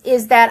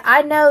that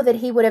I know that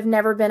he would have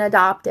never been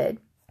adopted.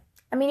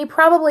 I mean, he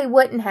probably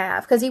wouldn't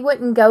have, because he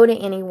wouldn't go to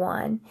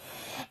anyone.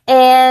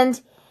 And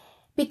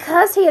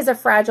because he is a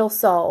fragile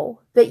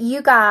soul, but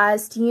you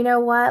guys, do you know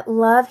what?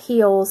 Love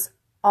heals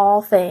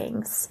all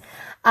things.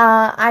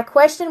 I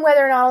questioned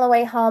whether or not on the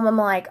way home, I'm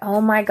like,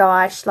 oh my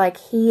gosh,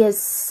 he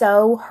is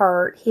so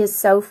hurt. He is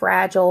so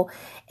fragile.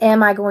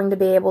 Am I going to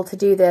be able to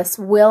do this?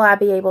 Will I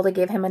be able to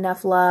give him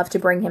enough love to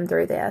bring him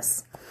through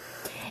this?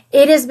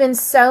 It has been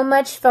so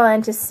much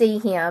fun to see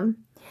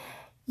him.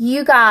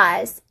 You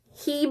guys,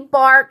 he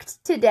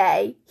barked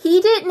today. He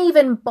didn't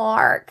even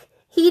bark.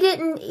 He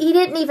didn't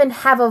even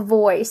have a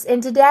voice.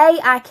 And today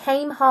I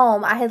came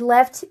home. I had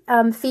left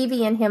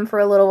Phoebe and him for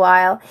a little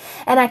while.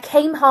 And I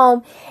came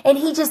home, and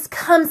he just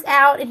comes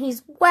out, and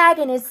he's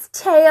wagging his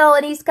tail,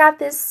 and he's got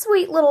this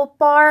sweet little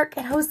bark,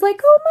 and I was like,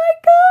 oh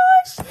my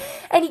gosh,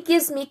 and he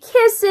gives me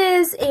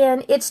kisses,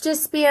 and it's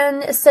just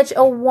been such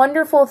a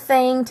wonderful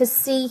thing to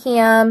see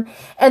him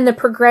and the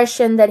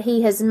progression that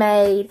he has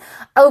made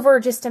over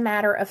just a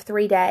matter of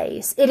 3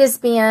 days. It has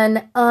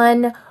been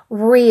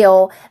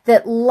unreal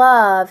that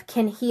love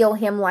can heal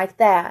him like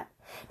that.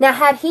 Now,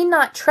 had he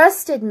not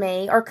trusted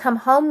me or come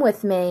home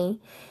with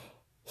me,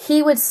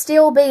 he would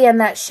still be in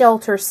that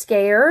shelter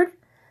scared,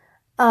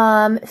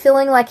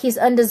 feeling like he's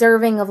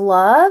undeserving of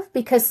love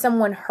because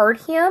someone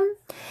hurt him.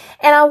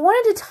 And I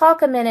wanted to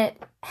talk a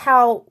minute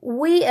how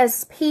we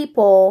as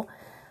people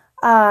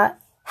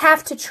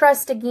have to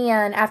trust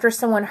again after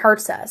someone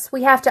hurts us.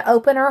 We have to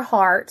open our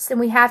hearts, and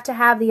we have to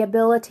have the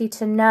ability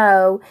to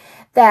know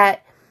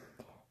that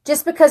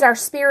just because our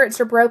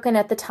spirits are broken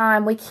at the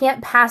time, we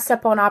can't pass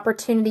up on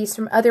opportunities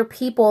from other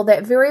people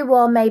that very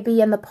well may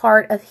be in the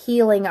part of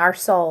healing our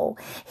soul,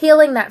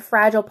 healing that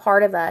fragile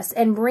part of us,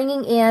 and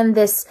bringing in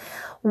this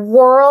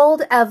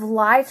world of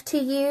life to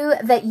you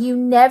that you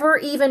never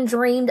even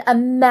dreamed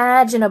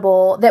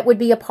imaginable that would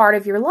be a part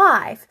of your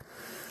life.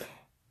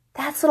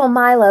 That's little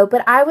Mylo,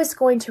 but I was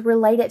going to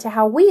relate it to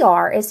how we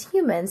are as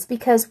humans,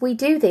 because we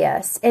do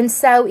this. And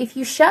so if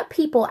you shut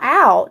people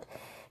out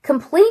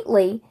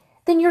completely,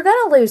 then you're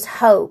going to lose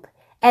hope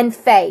and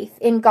faith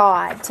in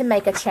God to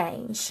make a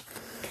change.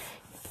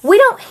 We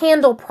don't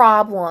handle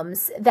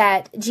problems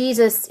that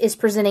Jesus is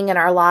presenting in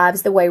our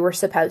lives the way we're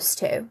supposed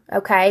to,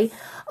 okay?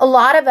 A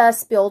lot of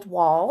us build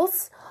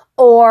walls,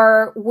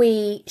 or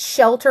we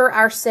shelter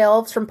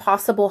ourselves from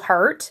possible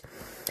hurt,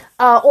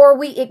 or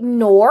we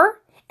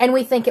ignore, and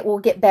we think it will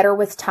get better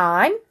with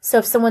time. So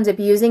if someone's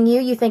abusing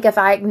you, you think if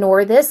I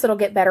ignore this, it'll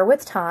get better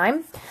with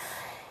time.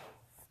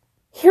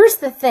 Here's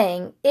the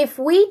thing. If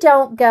we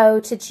don't go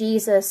to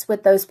Jesus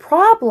with those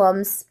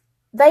problems,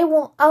 they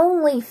will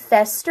only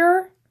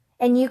fester.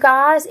 And you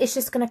guys, it's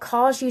just going to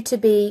cause you to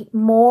be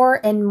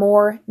more and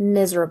more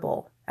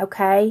miserable.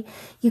 Okay?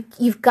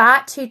 You've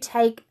got to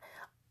take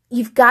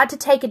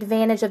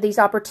advantage of these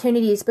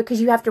opportunities, because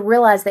you have to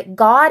realize that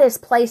God is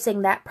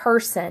placing that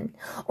person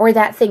or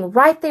that thing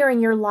right there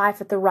in your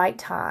life at the right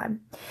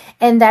time.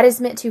 And that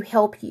is meant to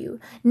help you,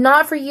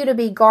 not for you to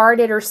be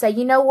guarded or say,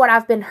 you know what,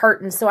 I've been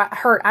hurting, so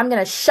I'm going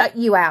to shut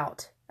you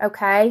out.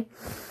 Okay?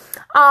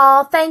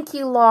 Oh, thank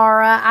you,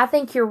 Laura. I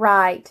think you're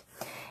right.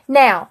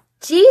 Now,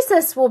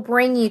 Jesus will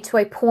bring you to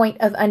a point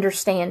of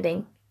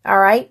understanding. All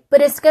right?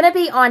 But it's going to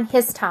be on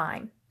his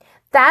time.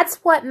 That's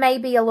what may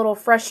be a little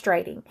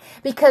frustrating,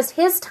 because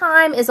his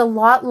time is a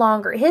lot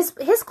longer. His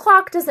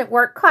clock doesn't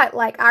work quite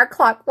like our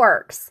clock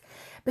works.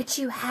 But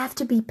you have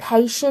to be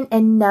patient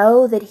and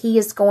know that he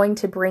is going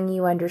to bring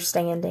you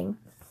understanding.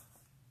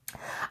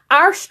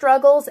 Our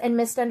struggles and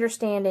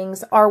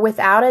misunderstandings are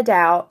without a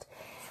doubt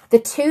the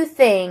two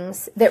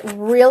things that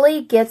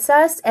really gets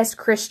us as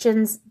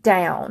Christians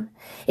down.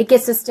 It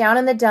gets us down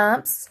in the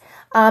dumps.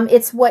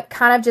 It's what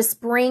kind of just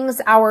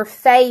brings our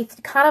faith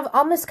kind of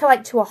almost kind of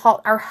like to a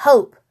halt, our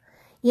hope,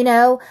 you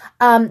know,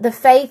 the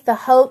faith, the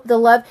hope, the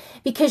love,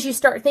 because you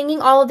start thinking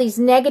all of these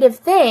negative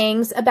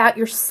things about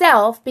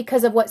yourself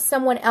because of what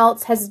someone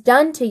else has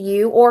done to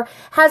you or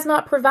has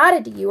not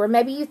provided to you. Or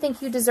maybe you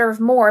think you deserve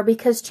more,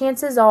 because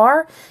chances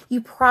are you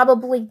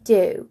probably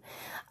do.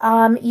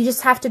 You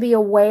just have to be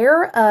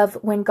aware of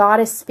when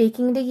God is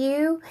speaking to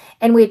you.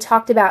 And we had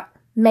talked about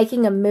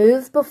making a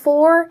move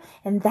before,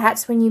 and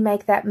that's when you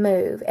make that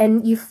move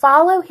and you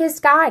follow his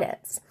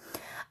guidance.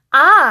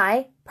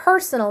 I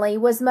personally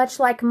was much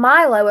like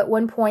Mylo at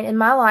one point in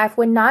my life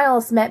when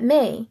Niles met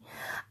me.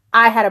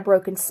 I had a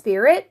broken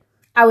spirit.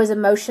 I was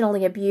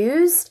emotionally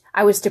abused.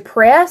 I was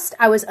depressed.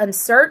 I was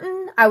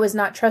uncertain. I was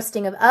not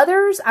trusting of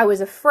others. I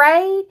was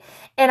afraid,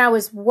 and I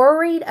was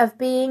worried of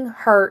being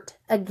hurt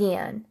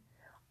again.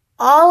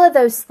 All of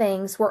those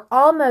things were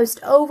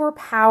almost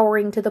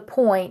overpowering to the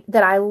point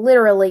that I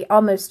literally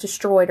almost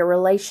destroyed a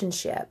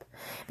relationship,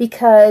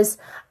 because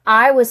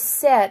I was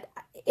set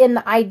in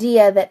the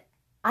idea that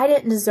I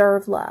didn't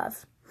deserve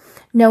love.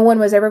 No one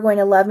was ever going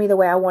to love me the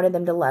way I wanted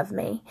them to love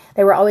me.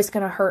 They were always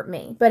going to hurt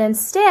me. But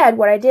instead,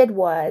 what I did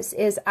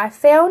is I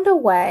found a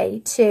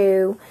way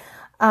to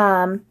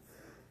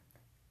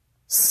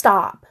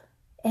stop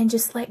and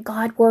just let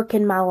God work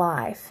in my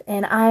life.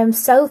 And I am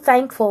so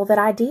thankful that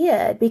I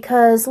did,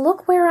 because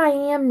look where I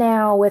am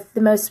now with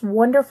the most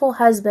wonderful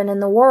husband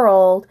in the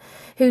world,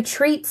 who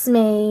treats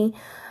me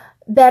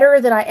better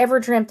than I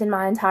ever dreamt in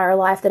my entire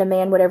life that a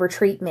man would ever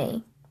treat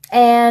me.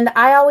 And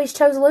I always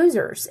chose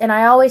losers, and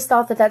I always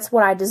thought that that's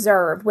what I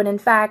deserved, when in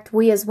fact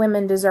we as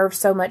women deserve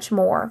so much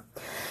more.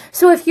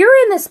 So if you're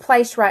in this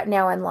place right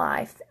now in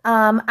life,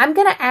 I'm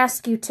going to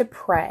ask you to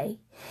pray,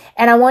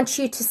 and I want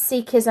you to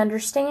seek his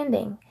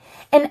understanding.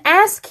 And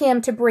ask him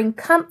to bring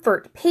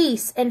comfort,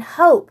 peace, and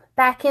hope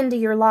back into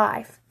your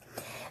life.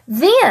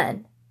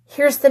 Then,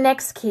 here's the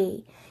next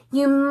key.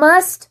 You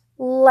must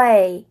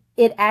lay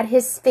it at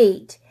his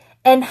feet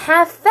and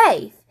have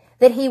faith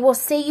that he will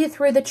see you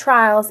through the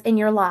trials in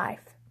your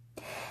life.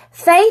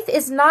 Faith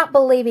is not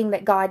believing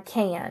that God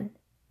can,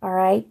 all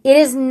right? It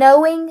is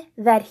knowing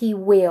that he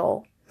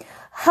will.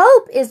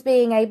 Hope is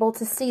being able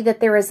to see that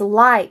there is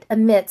light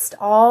amidst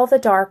all the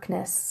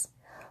darkness.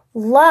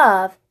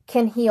 Love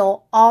can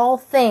heal all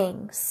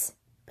things.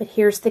 But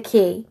here's the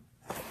key.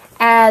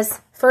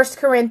 As 1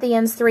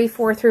 Corinthians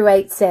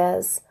 3:4-8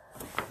 says,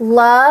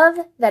 love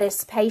that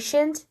is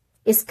patient,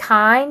 is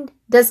kind,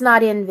 does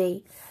not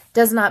envy,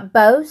 does not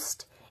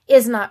boast,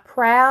 is not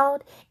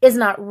proud, is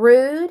not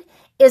rude,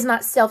 is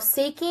not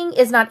self-seeking,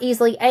 is not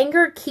easily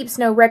angered, keeps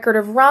no record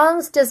of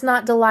wrongs, does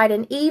not delight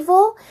in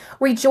evil,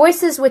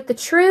 rejoices with the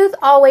truth,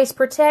 always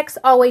protects,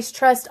 always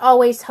trusts,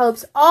 always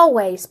hopes,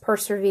 always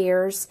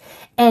perseveres,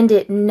 and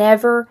it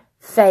never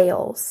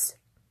fails.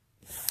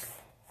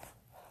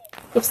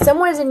 If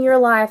someone is in your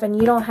life and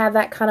you don't have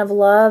that kind of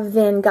love,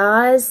 then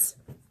guys,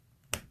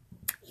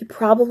 you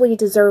probably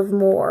deserve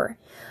more.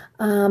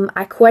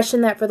 I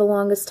questioned that for the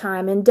longest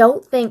time. And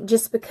don't think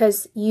just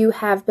because you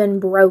have been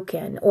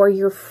broken or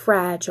you're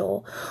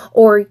fragile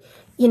or,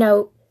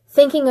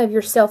 thinking of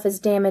yourself as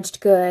damaged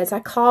goods. I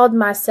called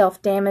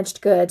myself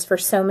damaged goods for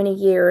so many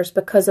years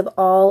because of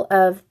all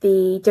of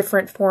the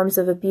different forms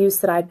of abuse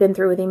that I'd been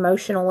through with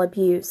emotional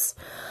abuse.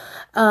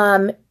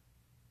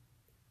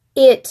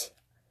 It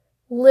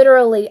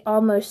literally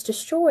almost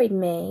destroyed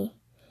me.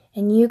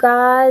 And you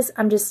guys,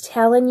 I'm just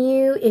telling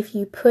you, if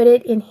you put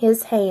it in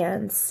His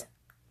hands,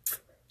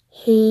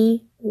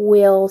 He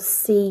will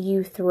see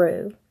you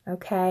through,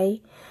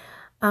 okay?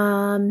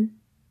 Oh,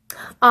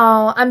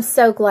 I'm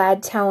so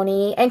glad,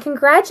 Tony. And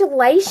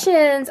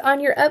congratulations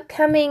on your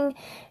upcoming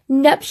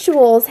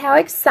nuptials. How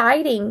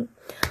exciting.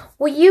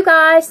 Well, you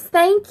guys,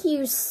 thank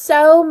you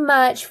so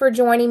much for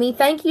joining me.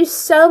 Thank you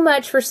so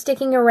much for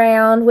sticking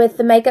around with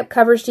the Makeup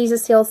Covers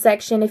Jesus Heals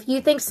section. If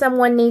you think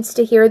someone needs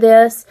to hear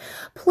this,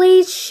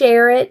 please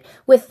share it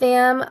with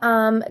them.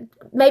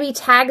 Maybe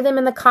tag them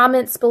in the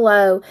comments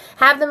below.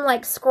 Have them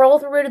scroll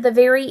through to the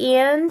very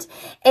end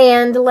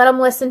and let them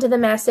listen to the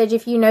message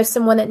if you know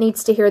someone that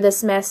needs to hear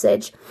this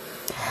message.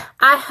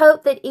 I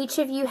hope that each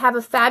of you have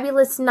a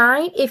fabulous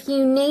night. If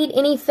you need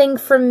anything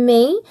from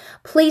me,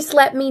 please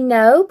let me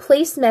know.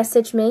 Please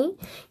message me.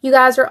 You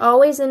guys are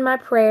always in my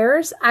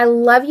prayers. I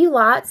love you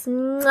lots.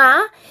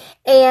 Mwah.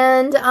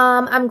 And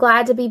I'm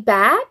glad to be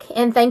back.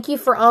 And thank you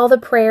for all the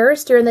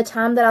prayers during the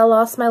time that I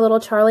lost my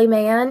little Charlie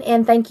man.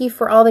 And thank you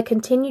for all the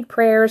continued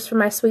prayers for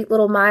my sweet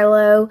little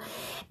Mylo.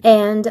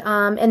 And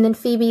then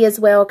Phoebe as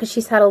well, because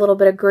she's had a little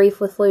bit of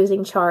grief with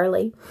losing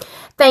Charlie.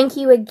 Thank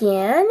you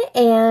again.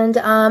 And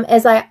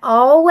as I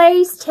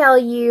always tell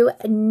you,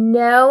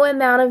 no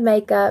amount of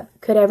makeup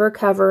could ever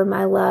cover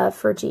my love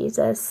for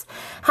Jesus.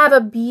 Have a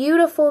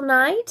beautiful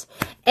night,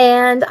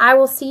 and I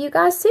will see you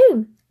guys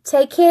soon.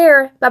 Take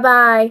care.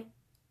 Bye-bye.